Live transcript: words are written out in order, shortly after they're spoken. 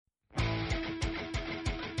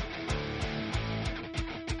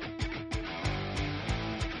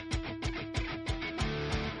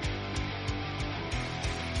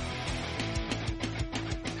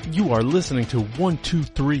You are listening to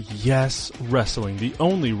 123 Yes Wrestling, the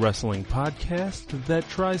only wrestling podcast that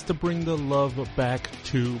tries to bring the love back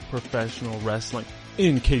to professional wrestling.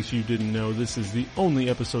 In case you didn't know, this is the only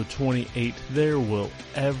episode 28 there will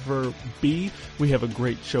ever be. We have a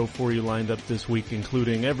great show for you lined up this week,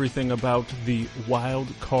 including everything about the wild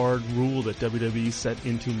card rule that WWE set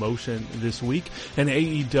into motion this week, and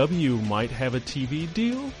AEW might have a TV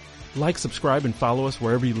deal. Like, subscribe, and follow us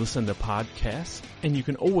wherever you listen to podcasts. And you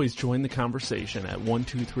can always join the conversation at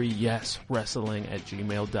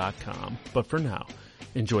 123yeswrestling@gmail.com. But for now,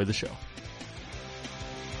 enjoy the show.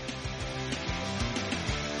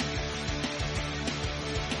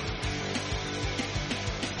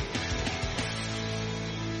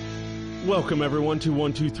 Welcome everyone to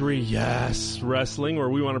 123 Yes Wrestling, where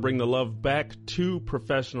we want to bring the love back to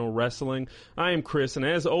professional wrestling. I am Chris, and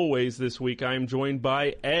as always this week I am joined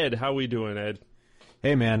by Ed. How we doing, Ed?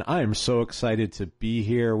 Hey man, I am so excited to be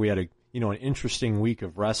here. We had an interesting week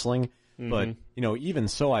of wrestling, but even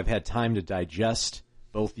so, I've had time to digest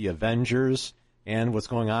both the Avengers and what's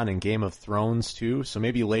going on in Game of Thrones too. So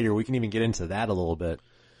maybe later we can even get into that a little bit.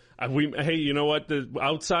 Hey, you know what?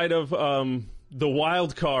 Outside of the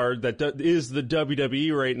wild card that is the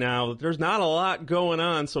WWE right now, there's not a lot going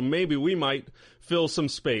on, so maybe we might fill some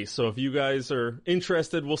space. So if you guys are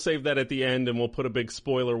interested, we'll save that at the end, and we'll put a big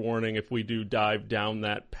spoiler warning if we do dive down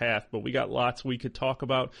that path. But we got lots we could talk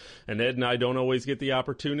about, and Ed and I don't always get the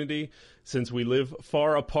opportunity since we live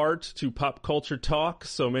far apart to pop culture talk,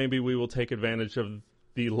 so maybe we will take advantage of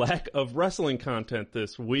the lack of wrestling content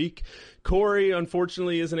this week. Corey,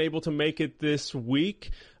 unfortunately, isn't able to make it this week,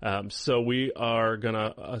 so we are going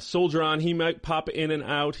to soldier on. He might pop in and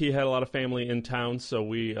out. He had a lot of family in town, so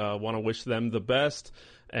we want to wish them the best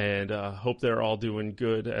and hope they're all doing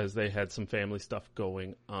good as they had some family stuff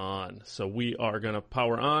going on. So we are going to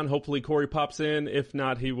power on. Hopefully Corey pops in. If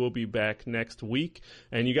not, he will be back next week.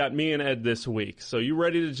 And you got me and Ed this week. So you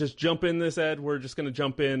ready to just jump in this, Ed? We're just going to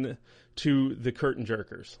jump in to the curtain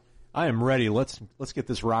jerkers. I am ready. Let's get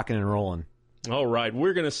this rocking and rolling. All right,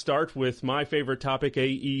 we're going to start with my favorite topic,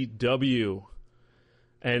 AEW.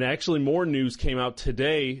 And actually more news came out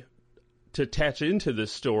today to attach into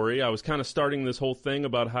this story. I was kind of starting this whole thing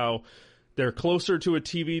about how they're closer to a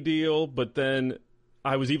TV deal, but then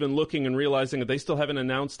I was even looking and realizing that they still haven't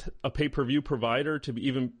announced a pay-per-view provider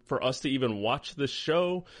for us to even watch this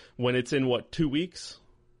show when it's in, 2 weeks?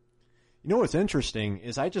 You know what's interesting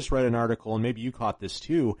is I just read an article, and maybe you caught this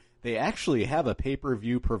too. They actually have a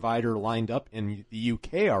pay-per-view provider lined up in the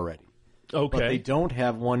UK already. Okay. But they don't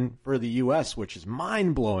have one for the US, which is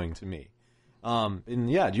mind-blowing to me.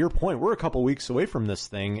 And yeah, to your point, we're a couple weeks away from this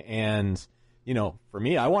thing, and, for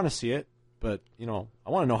me, I want to see it, but, I want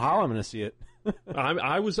to know how I'm going to see it.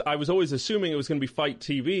 I was always assuming it was going to be Fight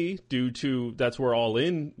TV due to that's where All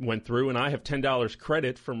In went through, and I have $10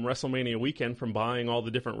 credit from WrestleMania weekend from buying all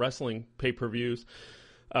the different wrestling pay-per-views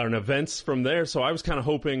and events from there. So I was kind of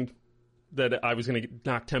hoping that I was going to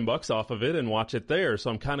knock $10 off of it and watch it there.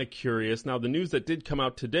 So I'm kind of curious. Now, the news that did come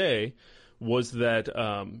out today was that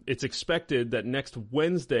it's expected that next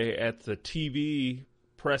Wednesday at the TV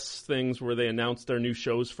press things where they announced their new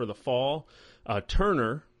shows for the fall,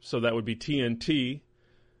 Turner, so that would be TNT,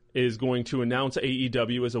 is going to announce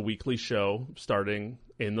AEW as a weekly show starting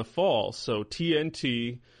in the fall. So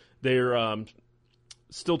TNT, they're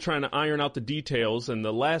still trying to iron out the details, and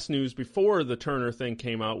the last news before the Turner thing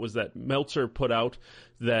came out was that Meltzer put out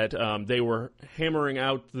that they were hammering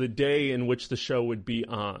out the day in which the show would be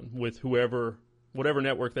on with whatever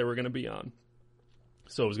network they were going to be on.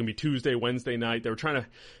 So it was going to be Tuesday, Wednesday night. They were trying to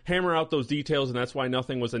hammer out those details, and that's why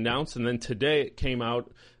nothing was announced. And then today it came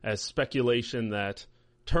out as speculation that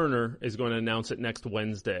Turner is going to announce it next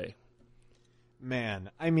Wednesday.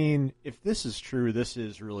 Man, I mean, if this is true, this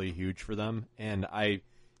is really huge for them. And I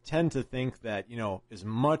tend to think that, as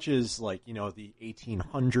much as, the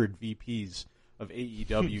 1,800 VPs of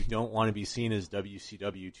AEW don't want to be seen as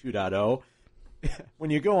WCW 2.0, when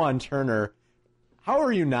you go on Turner, how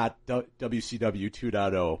are you not WCW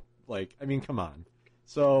 2.0? Come on.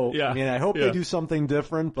 So, yeah, I hope they do something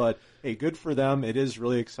different, but, hey, good for them. It is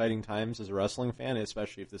really exciting times as a wrestling fan,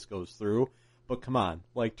 especially if this goes through. But come on,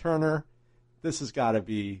 Turner, this has got to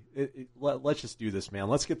be let's just do this, man.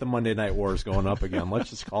 Let's get the Monday Night Wars going up again.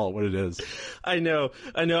 Let's just call it what it is. I know.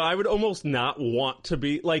 I would almost not want to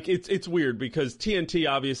be it's weird because TNT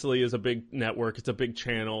obviously is a big network. It's a big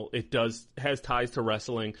channel. It has ties to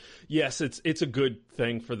wrestling. Yes, it's a good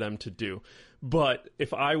thing for them to do. But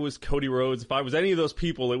if I was Cody Rhodes, if I was any of those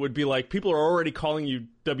people, it would be like, people are already calling you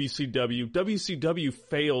WCW. WCW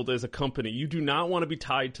failed as a company. You do not want to be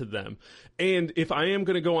tied to them. And if I am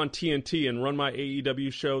going to go on TNT and run my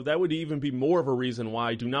AEW show, that would even be more of a reason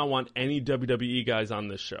why I do not want any WWE guys on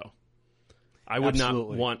this show. I would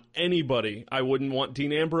Absolutely. not want anybody. I wouldn't want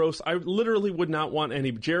Dean Ambrose. I literally would not want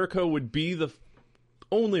any. Jericho would be the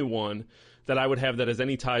only one that I would have that has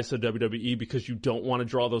any ties to WWE, because you don't want to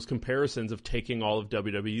draw those comparisons of taking all of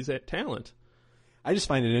WWE's talent. I just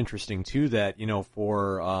find it interesting, too, that,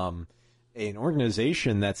 for an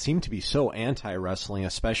organization that seemed to be so anti-wrestling,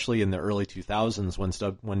 especially in the early 2000s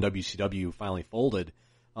when WCW finally folded,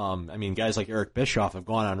 guys like Eric Bischoff have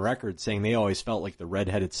gone on record saying they always felt like the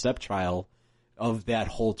redheaded stepchild of that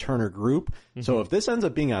whole Turner group. Mm-hmm. So if this ends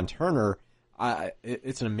up being on Turner,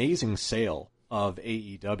 it's an amazing sale of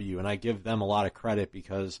AEW, and I give them a lot of credit,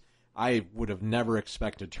 because I would have never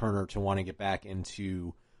expected Turner to want to get back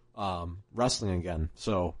into wrestling again.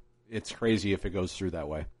 So it's crazy if it goes through that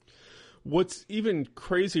way. What's even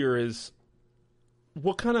crazier is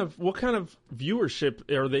what kind of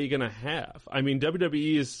viewership are they going to have? I mean,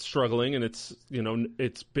 WWE is struggling, and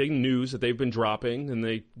it's big news that they've been dropping, and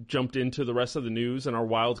they jumped into the rest of the news and our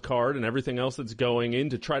wild card and everything else that's going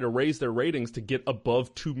in to try to raise their ratings to get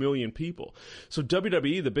above 2 million people. So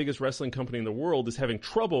WWE, the biggest wrestling company in the world, is having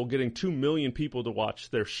trouble getting 2 million people to watch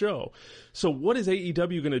their show. So what is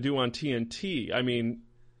AEW going to do on TNT? I mean,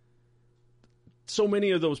 so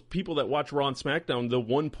many of those people that watch Raw and SmackDown, the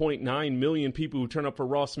 1.9 million people who turn up for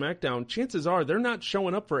Raw SmackDown, chances are they're not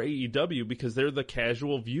showing up for AEW because they're the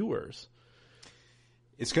casual viewers.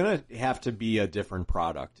 It's going to have to be a different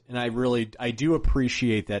product. And I do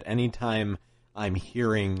appreciate that anytime I'm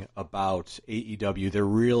hearing about AEW, they're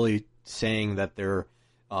really saying that their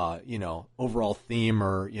overall theme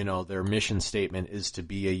or, their mission statement is to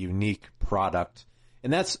be a unique product.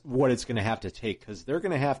 And that's what it's going to have to take, because they're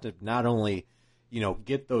going to have to not only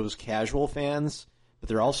get those casual fans, but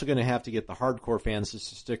they're also going to have to get the hardcore fans to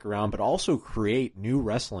stick around, but also create new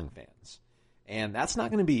wrestling fans. And that's not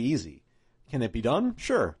going to be easy. Can it be done?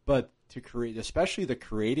 Sure. But to create, especially the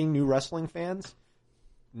creating new wrestling fans,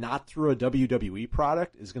 not through a WWE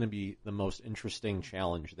product, is going to be the most interesting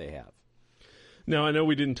challenge they have. Now, I know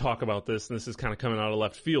we didn't talk about this, and this is kind of coming out of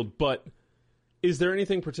left field, but is there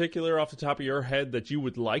anything particular off the top of your head that you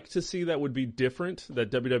would like to see that would be different, that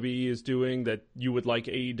WWE is doing, that you would like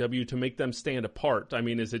AEW to make them stand apart? I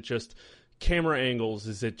mean, is it just camera angles?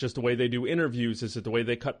 Is it just the way they do interviews? Is it the way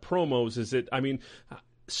they cut promos?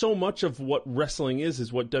 So much of what wrestling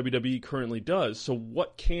is what WWE currently does. So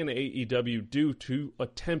what can AEW do to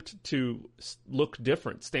attempt to look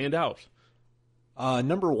different, stand out?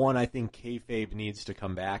 Number one, I think kayfabe needs to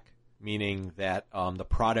come back. Meaning that the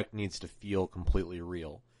product needs to feel completely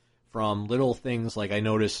real. From little things like I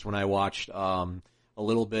noticed when I watched a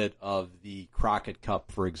little bit of the Crockett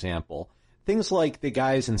Cup, for example, things like the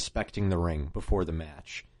guys inspecting the ring before the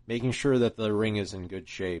match, making sure that the ring is in good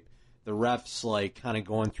shape, the refs kind of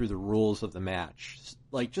going through the rules of the match,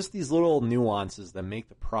 just these little nuances that make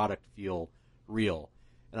the product feel real.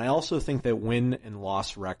 And I also think that win and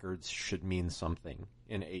loss records should mean something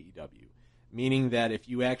in AEW. Meaning that if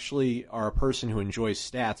you actually are a person who enjoys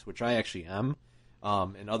stats, which I actually am,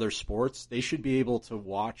 in other sports, they should be able to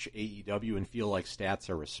watch AEW and feel like stats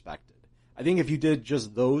are respected. I think if you did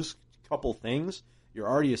just those couple things, you're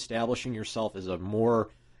already establishing yourself as a more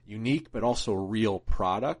unique but also real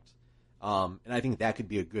product. And I think that could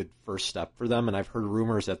be a good first step for them. And I've heard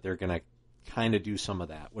rumors that they're going to kind of do some of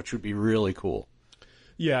that, which would be really cool.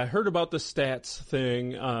 Yeah, I heard about the stats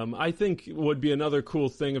thing. I think would be another cool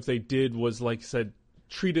thing if they did was, like I said,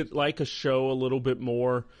 treat it like a show a little bit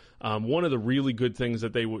more. One of the really good things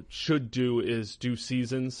that they should do is do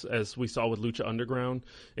seasons, as we saw with Lucha Underground.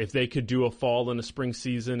 If they could do a fall and a spring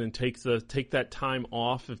season and take that time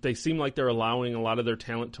off, if they seem like they're allowing a lot of their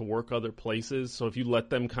talent to work other places, so if you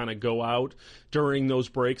let them kind of go out during those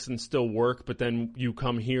breaks and still work, but then you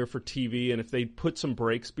come here for TV, and if they put some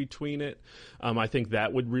breaks between it, I think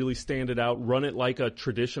that would really stand it out. Run it like a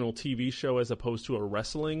traditional TV show as opposed to a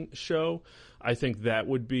wrestling show. I think that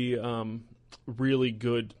would be really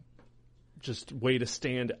good, just way to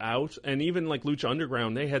stand out. And even like Lucha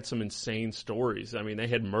Underground, they had some insane stories. I mean, they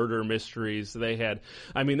had murder mysteries. They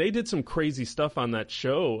did some crazy stuff on that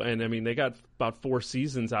show. And I mean, they got about 4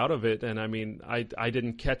 seasons out of it. And I mean, I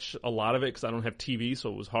didn't catch a lot of it because I don't have TV,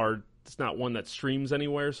 so it was hard. It's not one that streams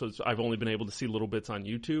anywhere, so I've only been able to see little bits on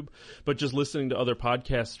YouTube. But just listening to other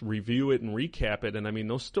podcasts review it and recap it, and I mean,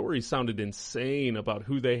 those stories sounded insane about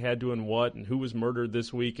who they had doing what and who was murdered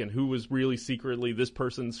this week and who was really secretly this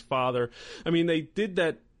person's father. I mean, they did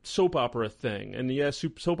that soap opera thing. And yes,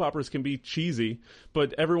 soap operas can be cheesy,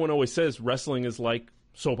 but everyone always says wrestling is like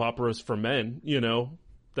soap operas for men, you know.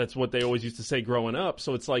 That's what they always used to say growing up.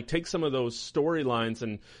 So it's like, take some of those storylines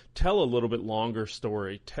and tell a little bit longer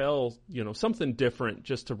story. Tell, you know, something different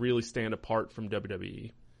just to really stand apart from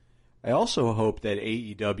WWE. I also hope that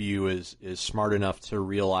AEW is smart enough to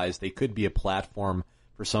realize they could be a platform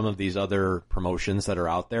for some of these other promotions that are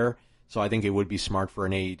out there. So I think it would be smart for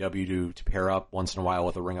an AEW to pair up once in a while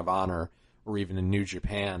with a Ring of Honor or even a New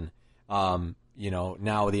Japan. You know,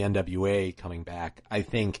 now with the NWA coming back, I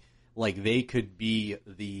think like they could be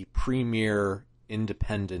the premier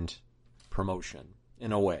independent promotion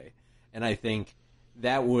in a way. And I think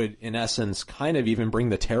that would, in essence, kind of even bring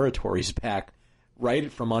the territories back right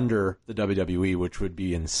from under the WWE, which would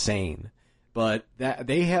be insane. But that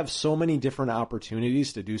they have so many different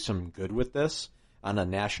opportunities to do some good with this on a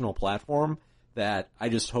national platform that I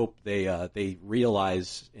just hope they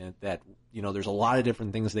realize that, you know, there's a lot of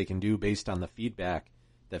different things they can do based on the feedback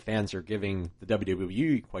that fans are giving the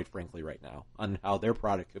WWE, quite frankly, right now on how their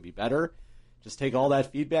product could be better. Just take all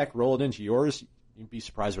that feedback, roll it into yours. You'd be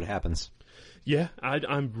surprised what happens. Yeah,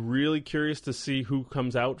 I'm really curious to see who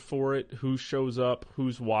comes out for it, who shows up,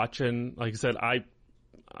 who's watching. Like I said,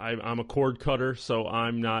 I'm a cord cutter, so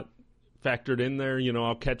I'm not factored in there. You know,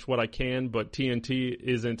 I'll catch what I can, but TNT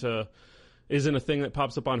isn't a thing that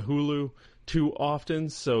pops up on Hulu too often,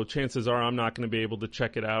 so chances are I'm not going to be able to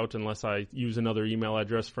check it out unless I use another email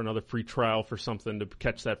address for another free trial for something to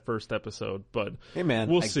catch that first episode. But hey, man,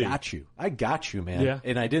 we'll see. I got you, man. Yeah.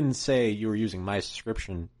 And I didn't say you were using my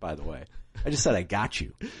subscription, by the way. I just said I got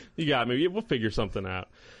you. You got me. We'll figure something out.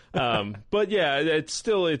 But yeah, it'd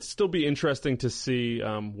still be interesting to see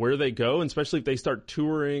where they go, and especially if they start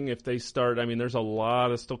touring. If they start, I mean, there's a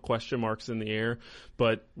lot of still question marks in the air.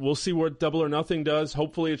 But we'll see what Double or Nothing does.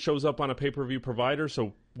 Hopefully, it shows up on a pay-per-view provider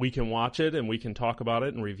so we can watch it and we can talk about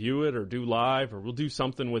it and review it, or do live, or we'll do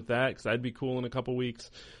something with that because that'd be cool in a couple weeks.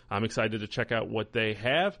 I'm excited to check out what they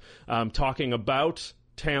have. Talking about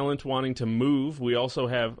talent wanting to move, we also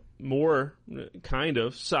have more kind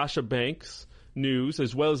of Sasha Banks news,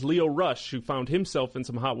 as well as Lio Rush, who found himself in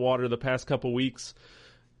some hot water the past couple weeks.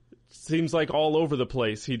 Seems like all over the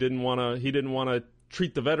place. He didn't want to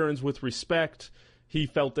treat the veterans with respect. He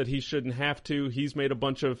felt that he shouldn't have to. He's made a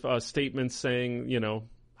bunch of statements saying, you know,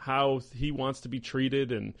 how he wants to be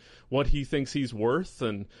treated and what he thinks he's worth,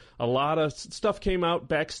 and a lot of stuff came out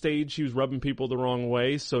backstage. He was rubbing people the wrong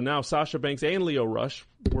way. So now Sasha Banks and Lio Rush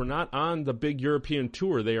were not on the big European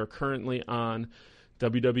tour. They are currently on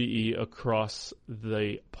WWE across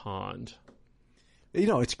the pond. You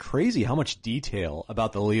know, it's crazy how much detail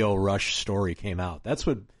about the Lio Rush story came out. That's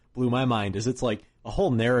what blew my mind, is it's like a whole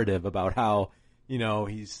narrative about how, you know,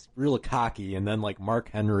 he's real cocky, and then like Mark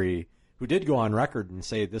Henry, who did go on record and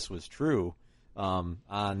say this was true on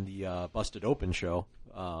the Busted Open show.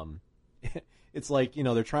 It's like, you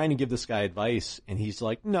know, they're trying to give this guy advice, and he's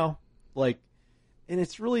like, no. Like, and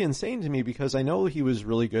it's really insane to me because I know he was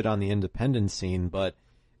really good on the independent scene, but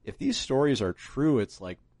if these stories are true, it's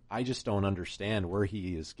like, I just don't understand where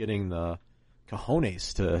he is getting the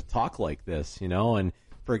cojones to talk like this, you know? And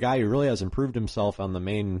for a guy who really hasn't proved himself on the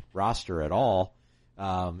main roster at all,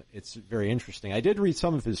 it's very interesting. I did read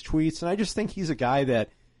some of his tweets, and I just think he's a guy that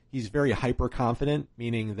he's very hyper confident,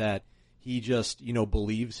 meaning that he just, you know,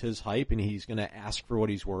 believes his hype, and he's going to ask for what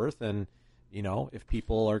he's worth. And, you know, if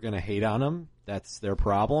people are going to hate on him, that's their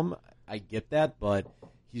problem. I get that, but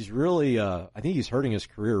he's really, I think he's hurting his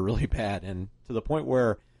career really bad, and to the point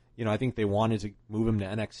where, you know, I think they wanted to move him to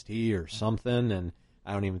NXT or something, and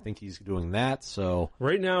I don't even think he's doing that. So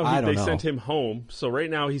right now, they sent him home. So right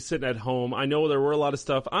now he's sitting at home. I know there were a lot of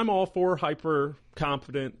stuff. I'm all for hyper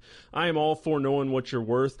confident. I am all for knowing what you're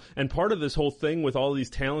worth. And part of this whole thing with all these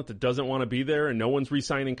talent that doesn't want to be there, and no one's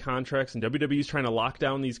re-signing contracts, and WWE's trying to lock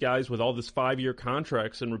down these guys with all this 5-year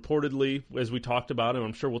contracts. And reportedly, as we talked about, and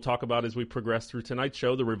I'm sure we'll talk about as we progress through tonight's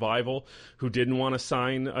show, the Revival, who didn't want to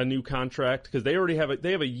sign a new contract because they already have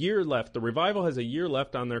a year left. The Revival has a year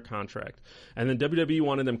left on their contract, and then WWE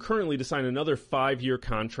wanted them currently to sign another 5-year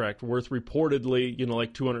contract worth reportedly, you know,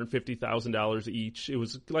 like $250,000 each. It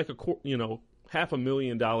was like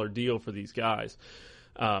 $500,000 deal for these guys,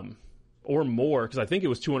 or more, because I think it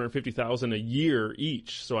was $250,000 a year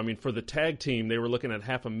each. So I mean, for the tag team, they were looking at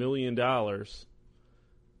 $500,000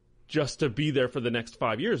 just to be there for the next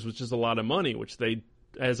 5 years, which is a lot of money, which they,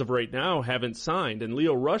 as of right now, haven't signed. And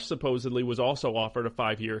Lio Rush supposedly was also offered a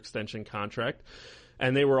 5-year extension contract,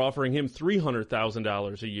 and they were offering him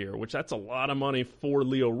 $300,000 a year, which that's a lot of money for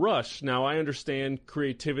Lio Rush. Now, I understand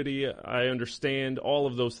creativity. I understand all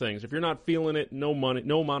of those things. If you're not feeling it, no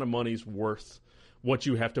amount of money is worth what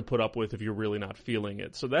you have to put up with if you're really not feeling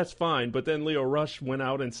it. So that's fine. But then Lio Rush went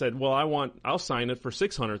out and said, well, I'll sign it for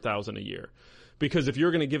 $600,000 a year. Because if you're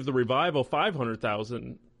going to give the Revival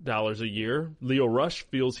 $500,000 a year, Lio Rush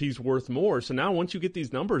feels he's worth more. So now once you get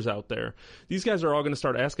these numbers out there, these guys are all going to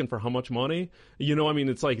start asking for how much money. You know, I mean,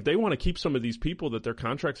 it's like they want to keep some of these people that their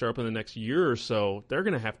contracts are up in the next year or so. They're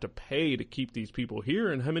going to have to pay to keep these people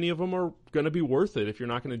here. And how many of them are going to be worth it if you're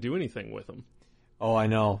not going to do anything with them? Oh, I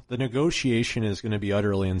know. The negotiation is going to be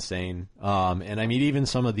utterly insane. And I mean, even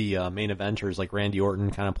some of the main eventers like Randy Orton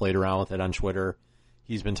kind of played around with it on Twitter.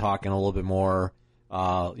 He's been talking a little bit more,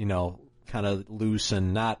 kind of loose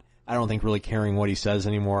and not, I don't think, really caring what he says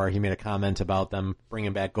anymore. He made a comment about them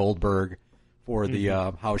bringing back Goldberg for the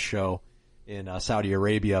house show in Saudi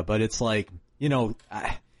Arabia. But it's like,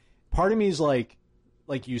 part of me is like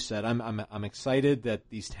you said, I'm excited that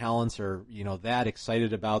these talents are, that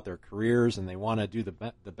excited about their careers and they want to do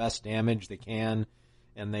the best damage they can,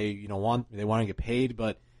 and they want to get paid.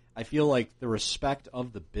 But I feel like the respect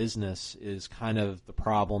of the business is kind of the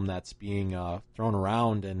problem that's being thrown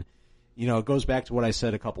around. And, it goes back to what I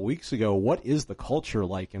said a couple weeks ago. What is the culture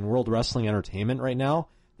like in World Wrestling Entertainment right now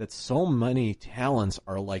that so many talents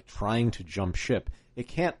are like trying to jump ship? It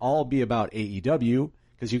can't all be about AEW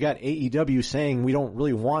because you got AEW saying we don't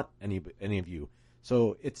really want any of you.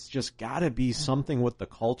 So it's just got to be something with the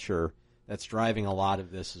culture that's driving a lot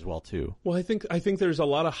of this as well too. Well, I think there's a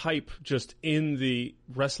lot of hype just in the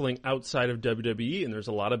wrestling outside of WWE, and there's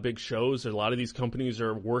a lot of big shows. A lot of these companies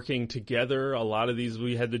are working together. A lot of these,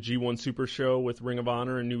 we had the G1 Super Show with Ring of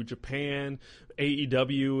Honor and New Japan.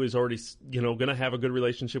 AEW is already, going to have a good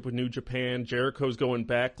relationship with New Japan. Jericho's going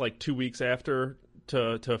back like 2 weeks after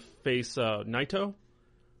to face Naito.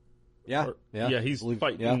 Yeah, he's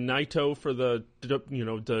fighting Naito for the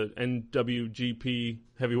NWGP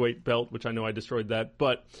heavyweight belt, which I know I destroyed that,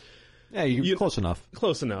 but you're close enough.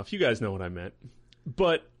 Close enough. You guys know what I meant.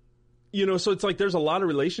 But so it's like there's a lot of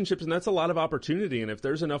relationships, and that's a lot of opportunity. And if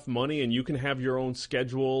there's enough money, and you can have your own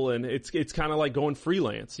schedule, and it's kind of like going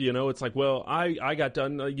freelance. It's like, well, I got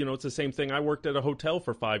done. It's the same thing. I worked at a hotel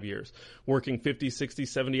for 5 years, working 50, 60,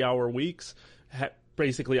 70-hour weeks.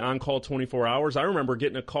 Basically on call 24 hours. I remember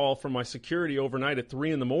getting a call from my security overnight at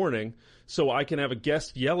 3 a.m. so I can have a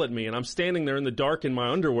guest yell at me, and I'm standing there in the dark in my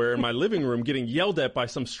underwear in my living room getting yelled at by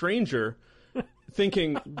some stranger,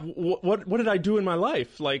 thinking, what did I do in my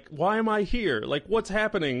life? Like, why am I here? Like, what's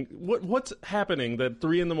happening? What's happening that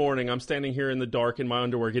 3 a.m. I'm standing here in the dark in my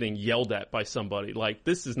underwear getting yelled at by somebody? Like,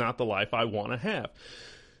 this is not the life I want to have.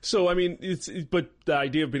 So, I mean, but the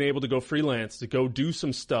idea of being able to go freelance, to go do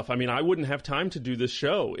some stuff. I mean, I wouldn't have time to do this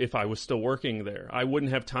show if I was still working there. I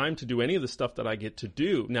wouldn't have time to do any of the stuff that I get to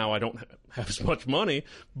do. Now, I don't have as much money,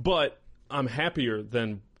 but I'm happier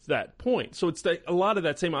than that point. So it's a lot of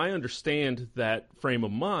that same, I understand that frame of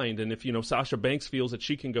mind. And if, Sasha Banks feels that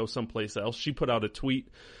she can go someplace else, she put out a tweet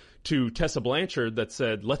to Tessa Blanchard that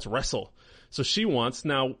said, let's wrestle. So she wants.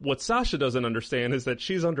 Now, what Sasha doesn't understand is that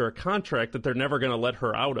she's under a contract that they're never going to let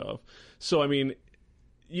her out of. So, I mean,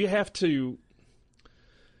 you have to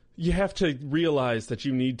realize that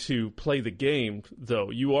you need to play the game,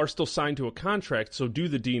 though. You are still signed to a contract, so do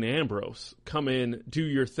the Dean Ambrose. Come in, do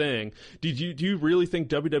your thing. Do you really think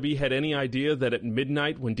WWE had any idea that at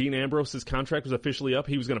midnight, when Dean Ambrose's contract was officially up,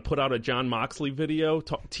 he was going to put out a Jon Moxley video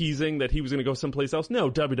teasing that he was going to go someplace else?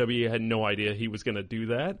 No, WWE had no idea he was going to do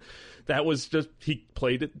that. That was just, he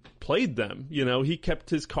played them. He kept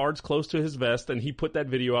his cards close to his vest, and he put that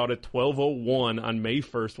video out at 12:01 on May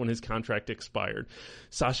 1st when his contract expired.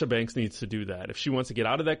 Sasha Banks needs to do that. If she wants to get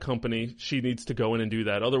out of that company, she needs to go in and do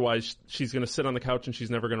that. Otherwise, she's going to sit on the couch and she's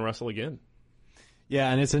never going to wrestle again.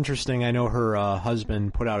 Yeah, and it's interesting. I know her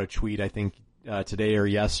husband put out a tweet, I think, today or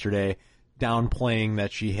yesterday, downplaying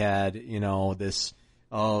that she had, this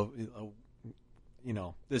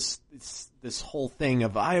this whole thing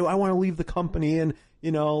of I want to leave the company, and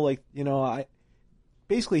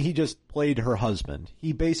basically he just played her husband.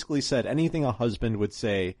 He basically said anything a husband would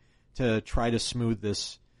say to try to smooth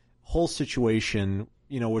this whole situation,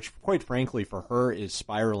 which quite frankly for her is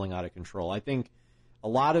spiraling out of control. I think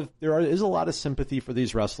there is a lot of sympathy for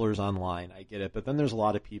these wrestlers online. I get it, but then there's a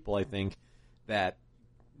lot of people, I think, that,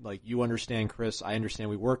 like, you understand, Chris, I understand.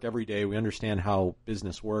 We work every day. We understand how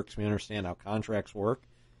business works. We understand how contracts work.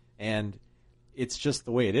 And it's just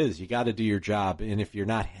the way it is. You got to do your job. And if you're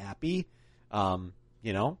not happy,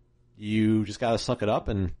 you just got to suck it up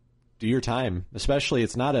and do your time. Especially,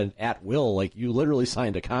 it's not an at will. Like, you literally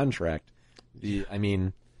signed a contract. If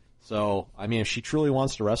she truly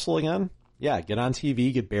wants to wrestle again, yeah, get on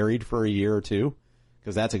TV, get buried for a year or two,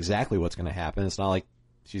 because that's exactly what's going to happen. It's not like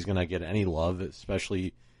she's going to get any love,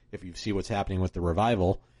 especially if you see what's happening with the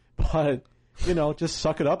Revival. But, just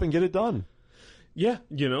suck it up and get it done. Yeah,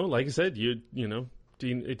 like I said,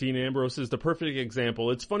 Dean Ambrose is the perfect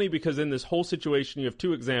example. It's funny because in this whole situation, you have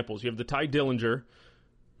two examples. You have the Ty Dillinger,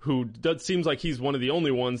 who seems like he's one of the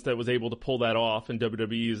only ones that was able to pull that off, and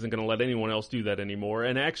WWE isn't going to let anyone else do that anymore.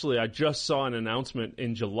 And actually, I just saw an announcement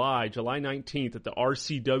in July 19th, at the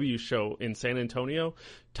RCW show in San Antonio.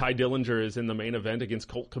 Ty Dillinger is in the main event against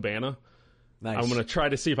Colt Cabana. Nice. I'm going to try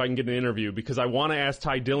to see if I can get an interview, because I want to ask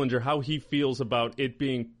Ty Dillinger how he feels about it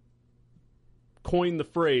being coined the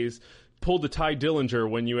phrase, pull the Ty Dillinger,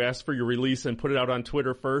 when you ask for your release and put it out on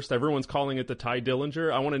Twitter first. Everyone's calling it the Ty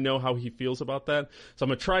Dillinger. I want to know how he feels about that. So I'm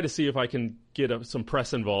going to try to see if I can get some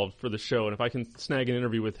press involved for the show. And if I can snag an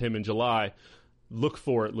interview with him in July, look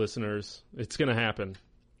for it, listeners. It's going to happen.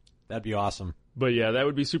 That'd be awesome. But yeah, that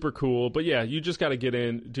would be super cool. But yeah, you just got to get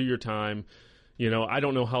in, do your time. I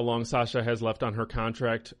don't know how long Sasha has left on her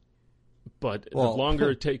contract, but the longer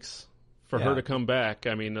it takes for her to come back,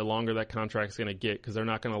 I mean, the longer that contract's going to get, because they're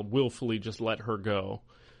not going to willfully just let her go.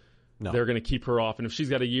 No. They're going to keep her off. And if she's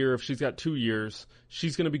got a year, if she's got 2 years,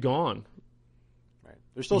 she's going to be gone. Right.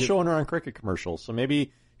 They're still showing her on cricket commercials, so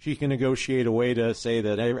maybe she can negotiate a way to say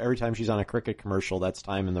that every time she's on a cricket commercial, that's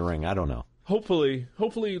time in the ring. I don't know. Hopefully,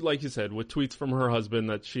 like you said, with tweets from her husband,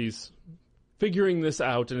 that she's figuring this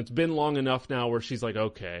out, and it's been long enough now where she's like,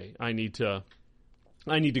 okay, I need to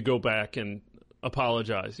go back and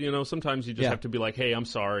apologize. Sometimes you just have to be like, hey, I'm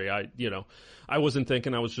sorry. I wasn't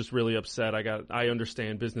thinking, I was just really upset. I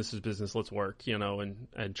understand business is business. Let's work,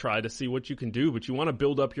 and try to see what you can do. But you want to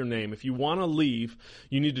build up your name. If you want to leave,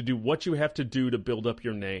 you need to do what you have to do to build up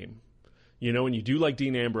your name. And you do like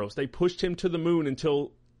Dean Ambrose. They pushed him to the moon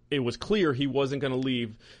until it was clear he wasn't going to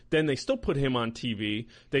leave. Then they still put him on TV.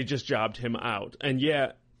 They just jobbed him out. And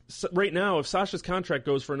yeah, right now, if Sasha's contract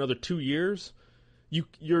goes for another 2 years,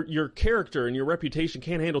 your character and your reputation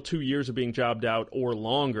can't handle 2 years of being jobbed out or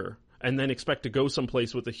longer, and then expect to go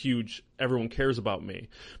someplace with a huge, everyone cares about me.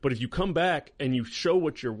 But if you come back and you show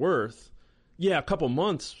what you're worth, yeah, a couple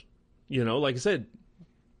months, like I said,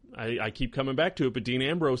 I keep coming back to it, but Dean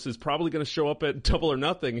Ambrose is probably going to show up at Double or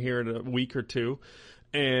Nothing here in a week or two,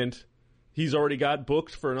 and he's already got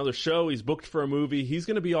booked for another show. He's booked for a movie. He's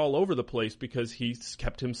going to be all over the place because he's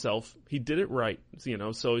kept himself. He did it right,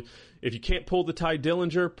 So if you can't pull the Ty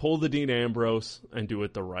Dillinger, pull the Dean Ambrose and do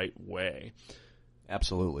it the right way.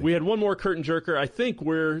 Absolutely. We had one more curtain jerker. I think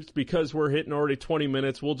because we're hitting already 20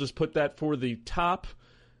 minutes, we'll just put that for the top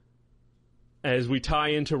as we tie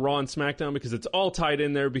into Raw and SmackDown, because it's all tied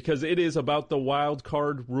in there, because it is about the wild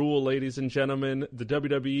card rule, ladies and gentlemen. The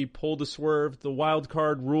WWE pulled a swerve, the wild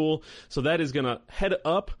card rule. So that is going to head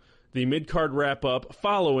up the mid-card wrap-up,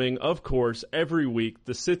 following, of course, every week,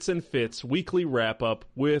 the Sits and Fits weekly wrap-up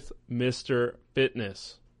with Mr.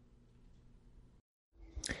 Fitness.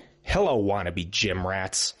 Hello, wannabe gym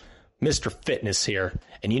rats. Mr. Fitness here.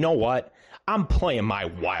 And you know what? I'm playing my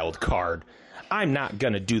wild card. I'm not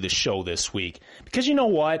going to do the show this week. Because you know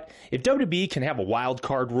what? If WWE can have a wild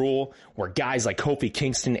card rule where guys like Kofi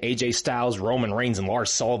Kingston, AJ Styles, Roman Reigns, and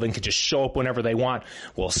Lars Sullivan can just show up whenever they want,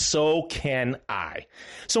 well, so can I.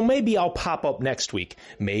 So maybe I'll pop up next week.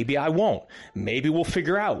 Maybe I won't. Maybe we'll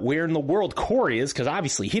figure out where in the world Corey is, because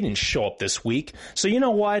obviously he didn't show up this week. So you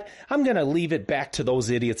know what? I'm going to leave it back to those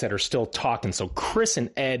idiots that are still talking. So Chris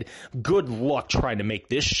and Ed, good luck trying to make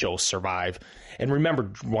this show survive. And remember,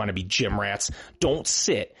 wannabe gym rats, don't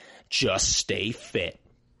sit, just stay fit.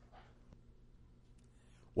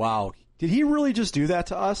 Wow. Did he really just do that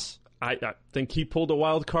to us? I think he pulled a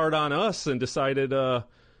wild card on us and decided,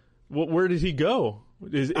 where did he go?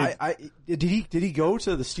 Did he go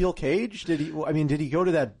to the steel cage? Did he go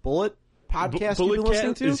to that Bullet podcast you've been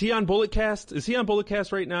listening to? Is he on Bulletcast? Is he on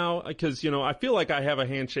Bulletcast right now? Because, I feel like I have a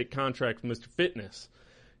handshake contract with Mr. Fitness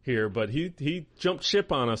here, but he jumped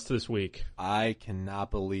ship on us this week. I cannot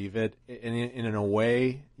believe it. And in a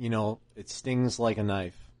way, it stings like a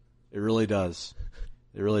knife. It really does.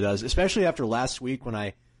 It really does. Especially after last week when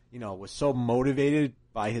I, was so motivated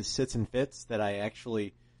by his sits and fits that I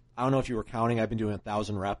don't know if you were counting, I've been doing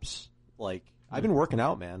 1,000 reps. I've been working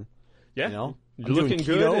out, man. Yeah. You're looking keto,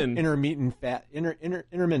 good. And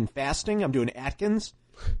intermittent fasting. I'm doing Atkins.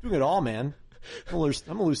 Doing it all, man. I'm going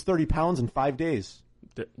to lose 30 pounds in 5 days.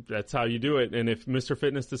 That's how you do it. And if Mr.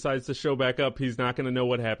 Fitness decides to show back up, he's not going to know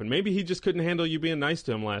what happened. Maybe he just couldn't handle you being nice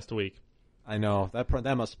to him last week. I know.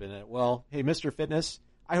 That must have been it. Well, hey, Mr. Fitness,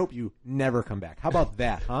 I hope you never come back. How about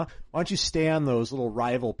that, huh? Why don't you stay on those little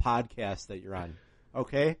rival podcasts that you're on?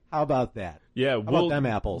 Okay? How about that? Yeah. How about them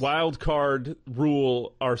apples? Wild card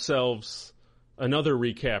rule ourselves another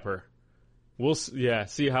recapper. We'll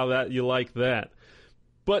see how that you like that.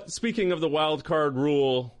 But speaking of the wild card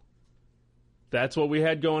rule, that's what we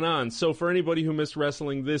had going on. So for anybody who missed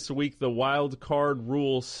wrestling this week, the wild card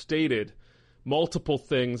rule stated multiple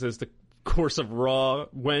things as the course of Raw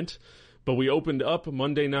went. But we opened up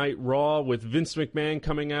Monday Night Raw with Vince McMahon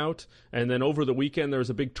coming out, and then over the weekend there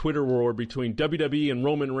was a big Twitter war between WWE and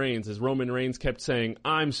Roman Reigns, as Roman Reigns kept saying,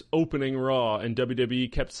 "I'm opening Raw," and WWE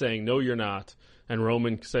kept saying, "No, you're not." And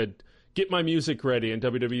Roman said, "Get my music ready," and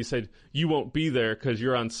WWE said, "You won't be there because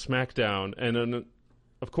you're on SmackDown." And then,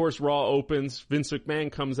 of course, Raw opens, Vince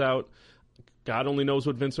McMahon comes out. God only knows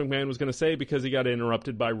what Vince McMahon was going to say because he got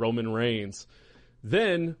interrupted by Roman Reigns.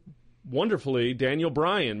 Then, wonderfully, Daniel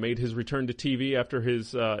Bryan made his return to TV after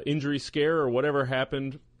his injury scare or whatever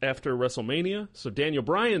happened after WrestleMania. So Daniel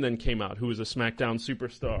Bryan then came out, who was a SmackDown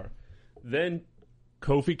superstar. Then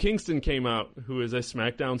Kofi Kingston came out, who is a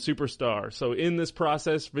SmackDown superstar. So in this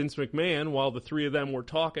process, Vince McMahon, while the three of them were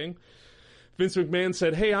talking, Vince McMahon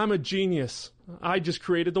said, "Hey, I'm a genius. I just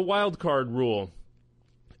created the wild card rule.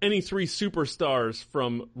 Any three superstars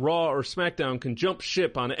from Raw or SmackDown can jump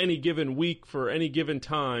ship on any given week for any given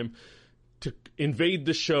time to invade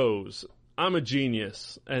the shows. I'm a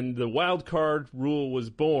genius." And the wild card rule was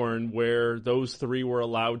born where those three were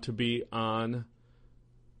allowed to be on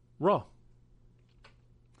Raw.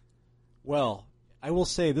 Well, I will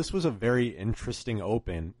say this was a very interesting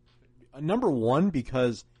open. Number one,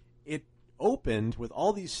 because it opened with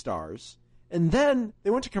all these stars, and then they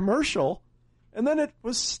went to commercial, and then it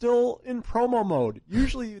was still in promo mode.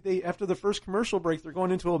 Usually, after the first commercial break, they're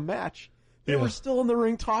going into a match. They were still in the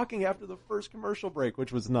ring talking after the first commercial break,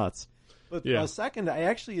 which was nuts. But second, I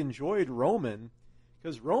actually enjoyed Roman,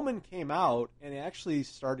 because Roman came out and actually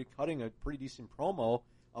started cutting a pretty decent promo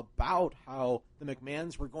about how the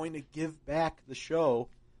McMahons were going to give back the show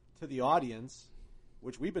to the audience,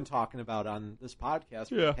 which we've been talking about on this podcast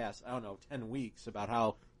for the past, 10 weeks, about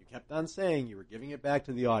how you kept on saying you were giving it back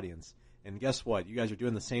to the audience. And guess what? You guys are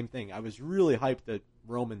doing the same thing. I was really hyped that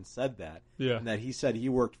Roman said that, and that he said he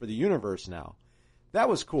worked for the universe now. That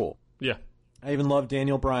was cool. Yeah. I even love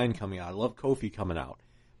Daniel Bryan coming out. I love Kofi coming out.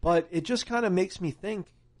 But it just kind of makes me think,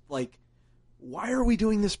 like, why are we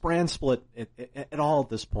doing this brand split at all at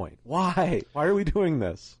this point? Why? Why are we doing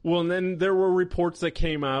this? Well, and then there were reports that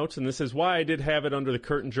came out, and this is why I did have it under the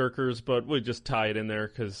curtain jerkers, but we'll just tie it in there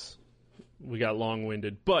because we got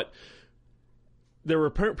long-winded. But there were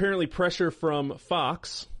apparently pressure from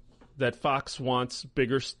Fox that Fox wants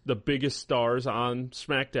the biggest stars on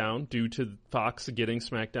SmackDown due to Fox getting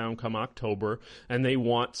SmackDown come October, and they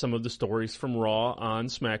want some of the stories from Raw on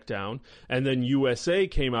SmackDown. And then USA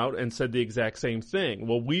came out and said the exact same thing.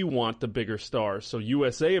 Well, we want the bigger stars. So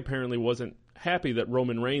USA apparently wasn't happy that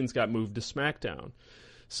Roman Reigns got moved to SmackDown.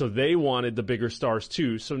 So they wanted the bigger stars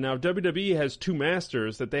too. So now WWE has two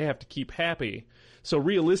masters that they have to keep happy. So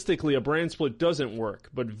realistically, a brand split doesn't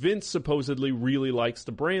work. But Vince supposedly really likes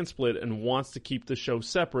the brand split and wants to keep the show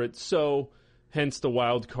separate. So hence the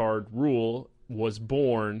wild card rule was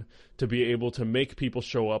born to be able to make people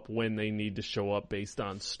show up when they need to show up based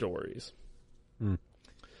on stories.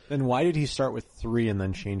 Then why did he start with 3 and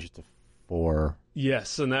then change it to 4?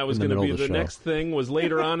 Yes, and that was going to be the next thing. Was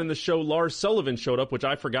later on in the show, Lars Sullivan showed up, which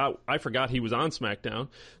I forgot he was on SmackDown.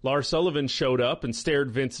 Lars Sullivan showed up and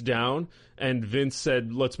stared Vince down, and Vince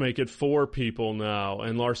said, "Let's make it 4 people now."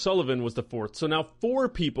 And Lars Sullivan was the 4th. So now 4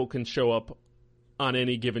 people can show up on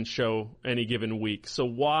any given show, any given week. So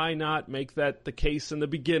why not make that the case in the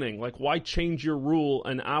beginning? Like, why change your rule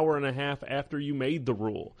an hour and a half after you made the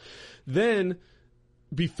rule? Then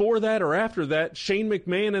before that or after that, Shane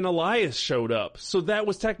McMahon and Elias showed up. So that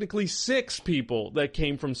was technically 6 people that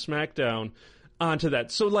came from SmackDown onto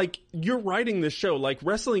that. So, like, you're writing this show. Like,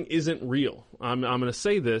 wrestling isn't real. I'm going to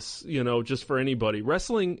say this, just for anybody.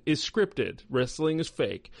 Wrestling is scripted. Wrestling is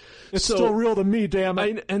fake. It's still real to me, damn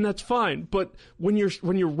it. And that's fine. But when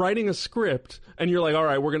you're writing a script and you're like, all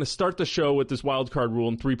right, we're going to start the show with this wild card rule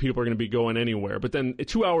and 3 people are going to be going anywhere. But then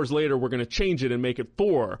 2 hours later, we're going to change it and make it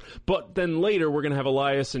 4. But then later, we're going to have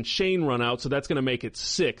Elias and Shane run out, so that's going to make it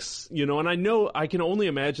 6. And I can only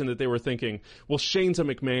imagine that they were thinking, well, Shane's a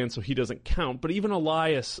McMahon, so he doesn't count. But even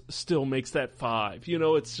Elias still makes that 5.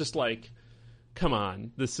 It's just like, come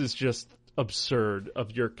on, this is just absurd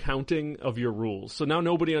of your counting of your rules. So now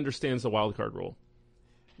nobody understands the wild card rule.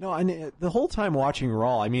 No, and the whole time watching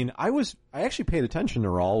Raw, I actually paid attention to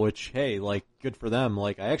Raw, which, hey, like, good for them.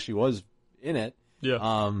 Like, I actually was in it.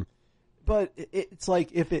 Yeah. But it's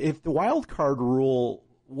like, if the wild card rule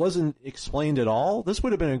wasn't explained at all, this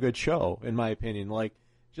would have been a good show, in my opinion. Like,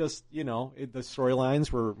 just, the storylines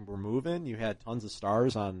were moving. You had tons of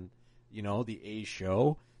stars on, the A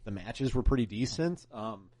show. The matches were pretty decent.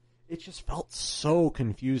 it just felt so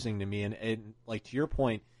confusing to me. And like, to your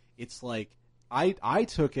point, it's like, I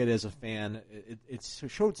took it as a fan. It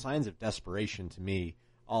showed signs of desperation to me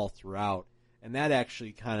all throughout. And that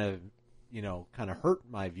actually kind of hurt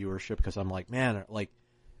my viewership, because I'm like, man, like,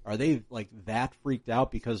 are they like that freaked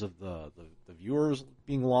out because of the viewers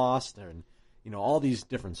being lost, and all these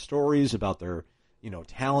different stories about their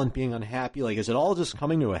talent being unhappy? Like, is it all just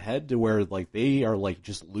coming to a head to where like they are like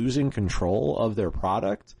just losing control of their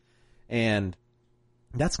product? And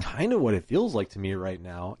that's kind of what it feels like to me right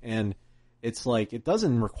now. And it's like, it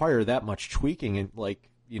doesn't require that much tweaking and like,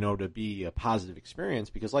 to be a positive experience,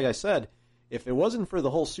 because like I said, if it wasn't for the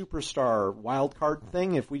whole superstar wild card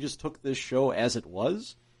thing, if we just took this show as it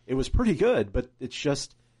was pretty good. But it's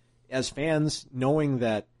just, as fans, knowing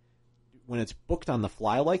that when it's booked on the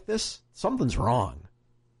fly like this, something's wrong,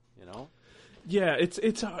 Yeah,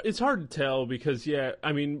 it's hard to tell, because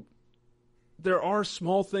I mean, there are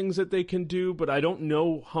small things that they can do, but I don't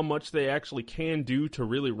know how much they actually can do to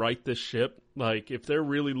really right this ship. Like, if they're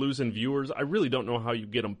really losing viewers, I really don't know how you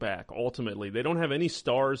get them back, ultimately. They don't have any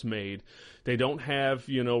stars made. They don't have,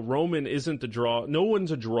 Roman isn't the draw. No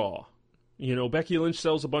one's a draw. Becky Lynch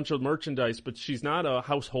sells a bunch of merchandise, but she's not a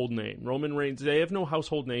household name. Roman Reigns, they have no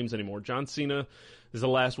household names anymore. John Cena is the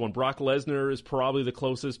last one. Brock Lesnar is probably the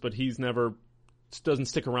closest, but he's never doesn't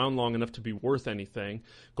stick around long enough to be worth anything.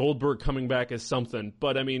 Goldberg coming back as something.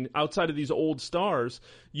 But, I mean, outside of these old stars,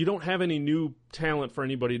 you don't have any new talent for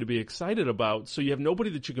anybody to be excited about, so you have nobody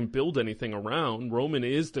that you can build anything around. Roman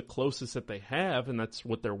is the closest that they have, and that's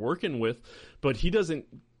what they're working with. But he doesn't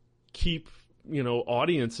keep,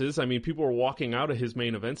 audiences. I mean, people were walking out of his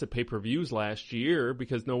main events at pay-per-views last year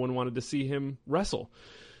because no one wanted to see him wrestle.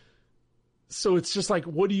 So it's just like,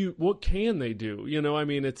 what can they do? I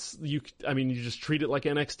mean, you just treat it like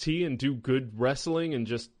NXT and do good wrestling and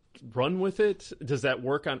just run with it. Does that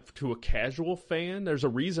work to a casual fan? There's a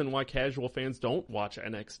reason why casual fans don't watch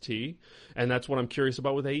NXT. And that's what I'm curious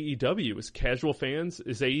about with AEW. Is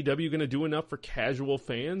AEW going to do enough for casual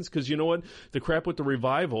fans? Because you know what? The crap with the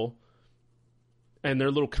Revival and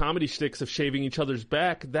their little comedy sticks of shaving each other's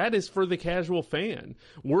back, that is for the casual fan.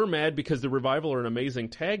 We're mad because the Revival are an amazing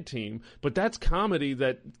tag team, but that's comedy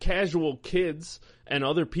that casual kids and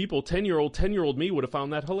other people, 10-year-old me would have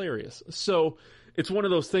found that hilarious. So it's one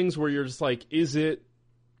of those things where you're just like,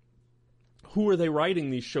 who are they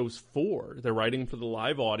writing these shows for? They're writing for the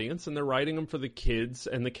live audience, and they're writing them for the kids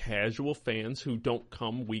and the casual fans who don't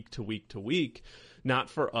come week to week to week, not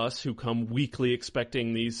for us who come weekly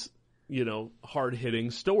expecting these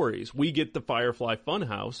hard-hitting stories. We get the Firefly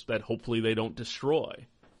Funhouse that hopefully they don't destroy.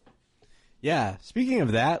 Yeah, speaking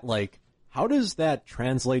of that, like, how does that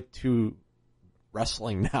translate to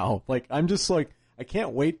wrestling now? Like, I'm just like, I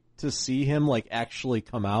can't wait to see him, like, actually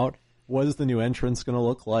come out. What is the new entrance going to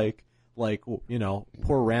look like? Like,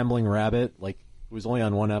 poor Rambling Rabbit, like, it was only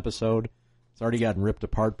on one episode. It's already gotten ripped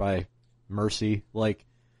apart by Mercy. Like,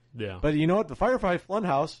 yeah. But you know what? The Firefly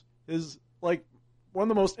Funhouse is, like, one of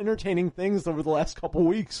the most entertaining things over the last couple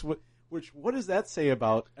weeks. What does that say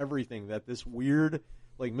about everything? That this weird,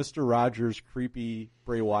 like, Mr. Rogers, creepy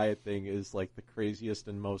Bray Wyatt thing is like the craziest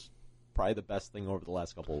and probably the best thing over the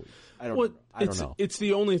last couple of weeks. I don't know. It's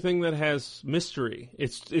the only thing that has mystery.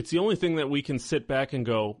 It's the only thing that we can sit back and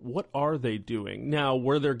go, what are they doing? Now,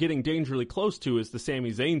 where they're getting dangerously close to is the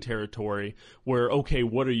Sami Zayn territory, where, okay,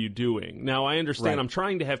 what are you doing? Now, I understand. Right. I'm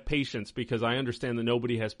trying to have patience, because I understand that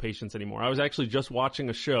nobody has patience anymore. I was actually just watching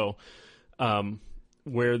a show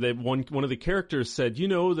where one of the characters said,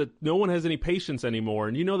 that no one has any patience anymore,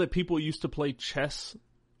 and that people used to play chess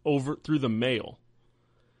through the mail.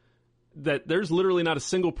 That there's literally not a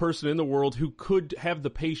single person in the world who could have the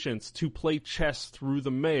patience to play chess through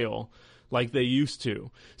the mail like they used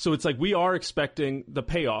to. So it's like, we are expecting the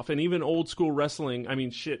payoff. And even old school wrestling, I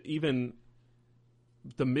mean, even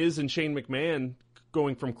The Miz and Shane McMahon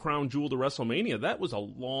going from Crown Jewel to WrestleMania, that was a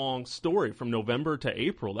long story from November to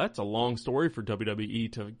April. That's a long story for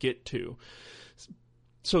WWE to get to.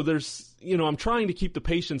 So there's, I'm trying to keep the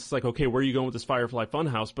patience. It's like, okay, where are you going with this Firefly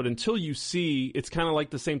Funhouse? But until you see, it's kind of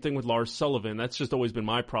like the same thing with Lars Sullivan. That's just always been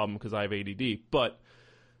my problem because I have ADD. But,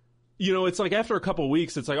 it's like after a couple of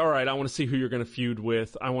weeks, it's like, all right, I want to see who you're going to feud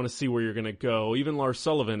with. I want to see where you're going to go. Even Lars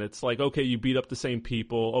Sullivan, it's like, okay, you beat up the same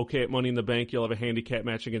people. Okay, at Money in the Bank, you'll have a handicap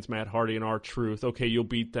match against Matt Hardy and R-Truth. Okay, you'll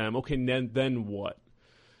beat them. Okay, then what?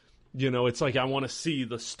 It's like, I want to see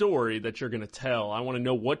the story that you're going to tell. I want to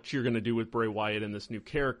know what you're going to do with Bray Wyatt and this new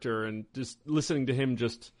character, and just listening to him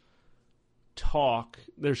just talk.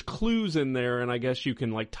 There's clues in there, and I guess you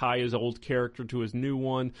can like tie his old character to his new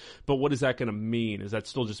one. But what is that going to mean? Is that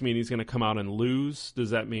still just mean he's going to come out and lose?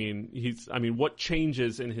 Does that mean what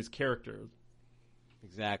changes in his character?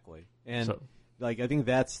 Exactly. And like I think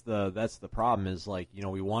that's the problem is like, you know,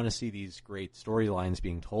 we want to see these great storylines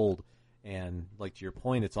being told, and like to your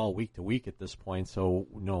point, it's all week to week at this point. So,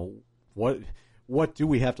 you know, what do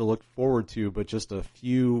we have to look forward to but just a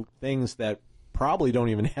few things that probably don't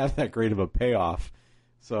even have that great of a payoff.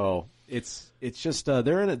 So it's just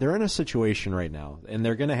they're in a situation right now, and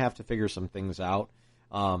they're going to have to figure some things out.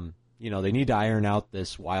 You know, they need to iron out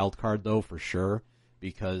this wild card though for sure,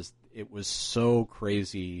 because it was so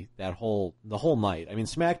crazy the whole night. I mean,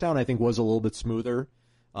 SmackDown I think was a little bit smoother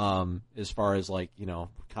as far as like, you know,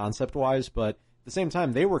 concept wise, but at the same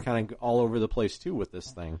time they were kind of all over the place too with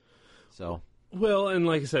this thing. So. Well, and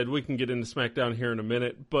like I said, we can get into SmackDown here in a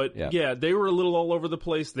minute, but yeah, they were a little all over the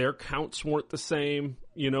place. Their counts weren't the same.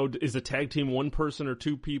 You know, is a tag team one person or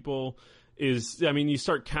two people? You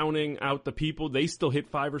start counting out the people, they still hit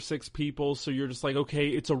 5 or 6 people, so you're just like, okay,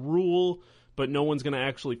 it's a rule, but no one's going to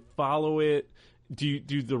actually follow it. Do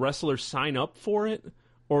the wrestlers sign up for it?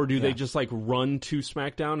 Or do they just like run to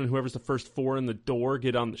SmackDown and whoever's the first 4 in the door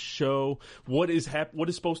get on the show? What is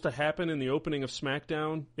supposed to happen in the opening of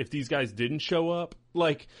SmackDown if these guys didn't show up?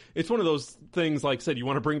 Like, it's one of those things, like I said, you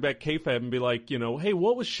want to bring back kayfabe and be like, you know, hey,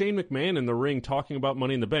 what was Shane McMahon in the ring talking about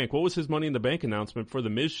Money in the Bank? What was his Money in the Bank announcement before The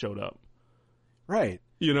Miz showed up? Right.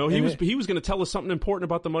 You know, he was going to tell us something important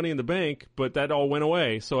about the Money in the Bank, but that all went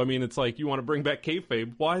away. So, I mean, it's like, you want to bring back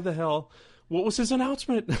kayfabe. Why the hell? What was his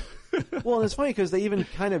announcement? Well, and it's funny because they even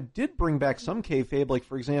kind of did bring back some kayfabe. Like,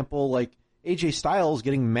 for example, like AJ Styles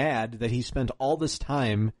getting mad that he spent all this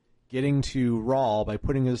time getting to Raw by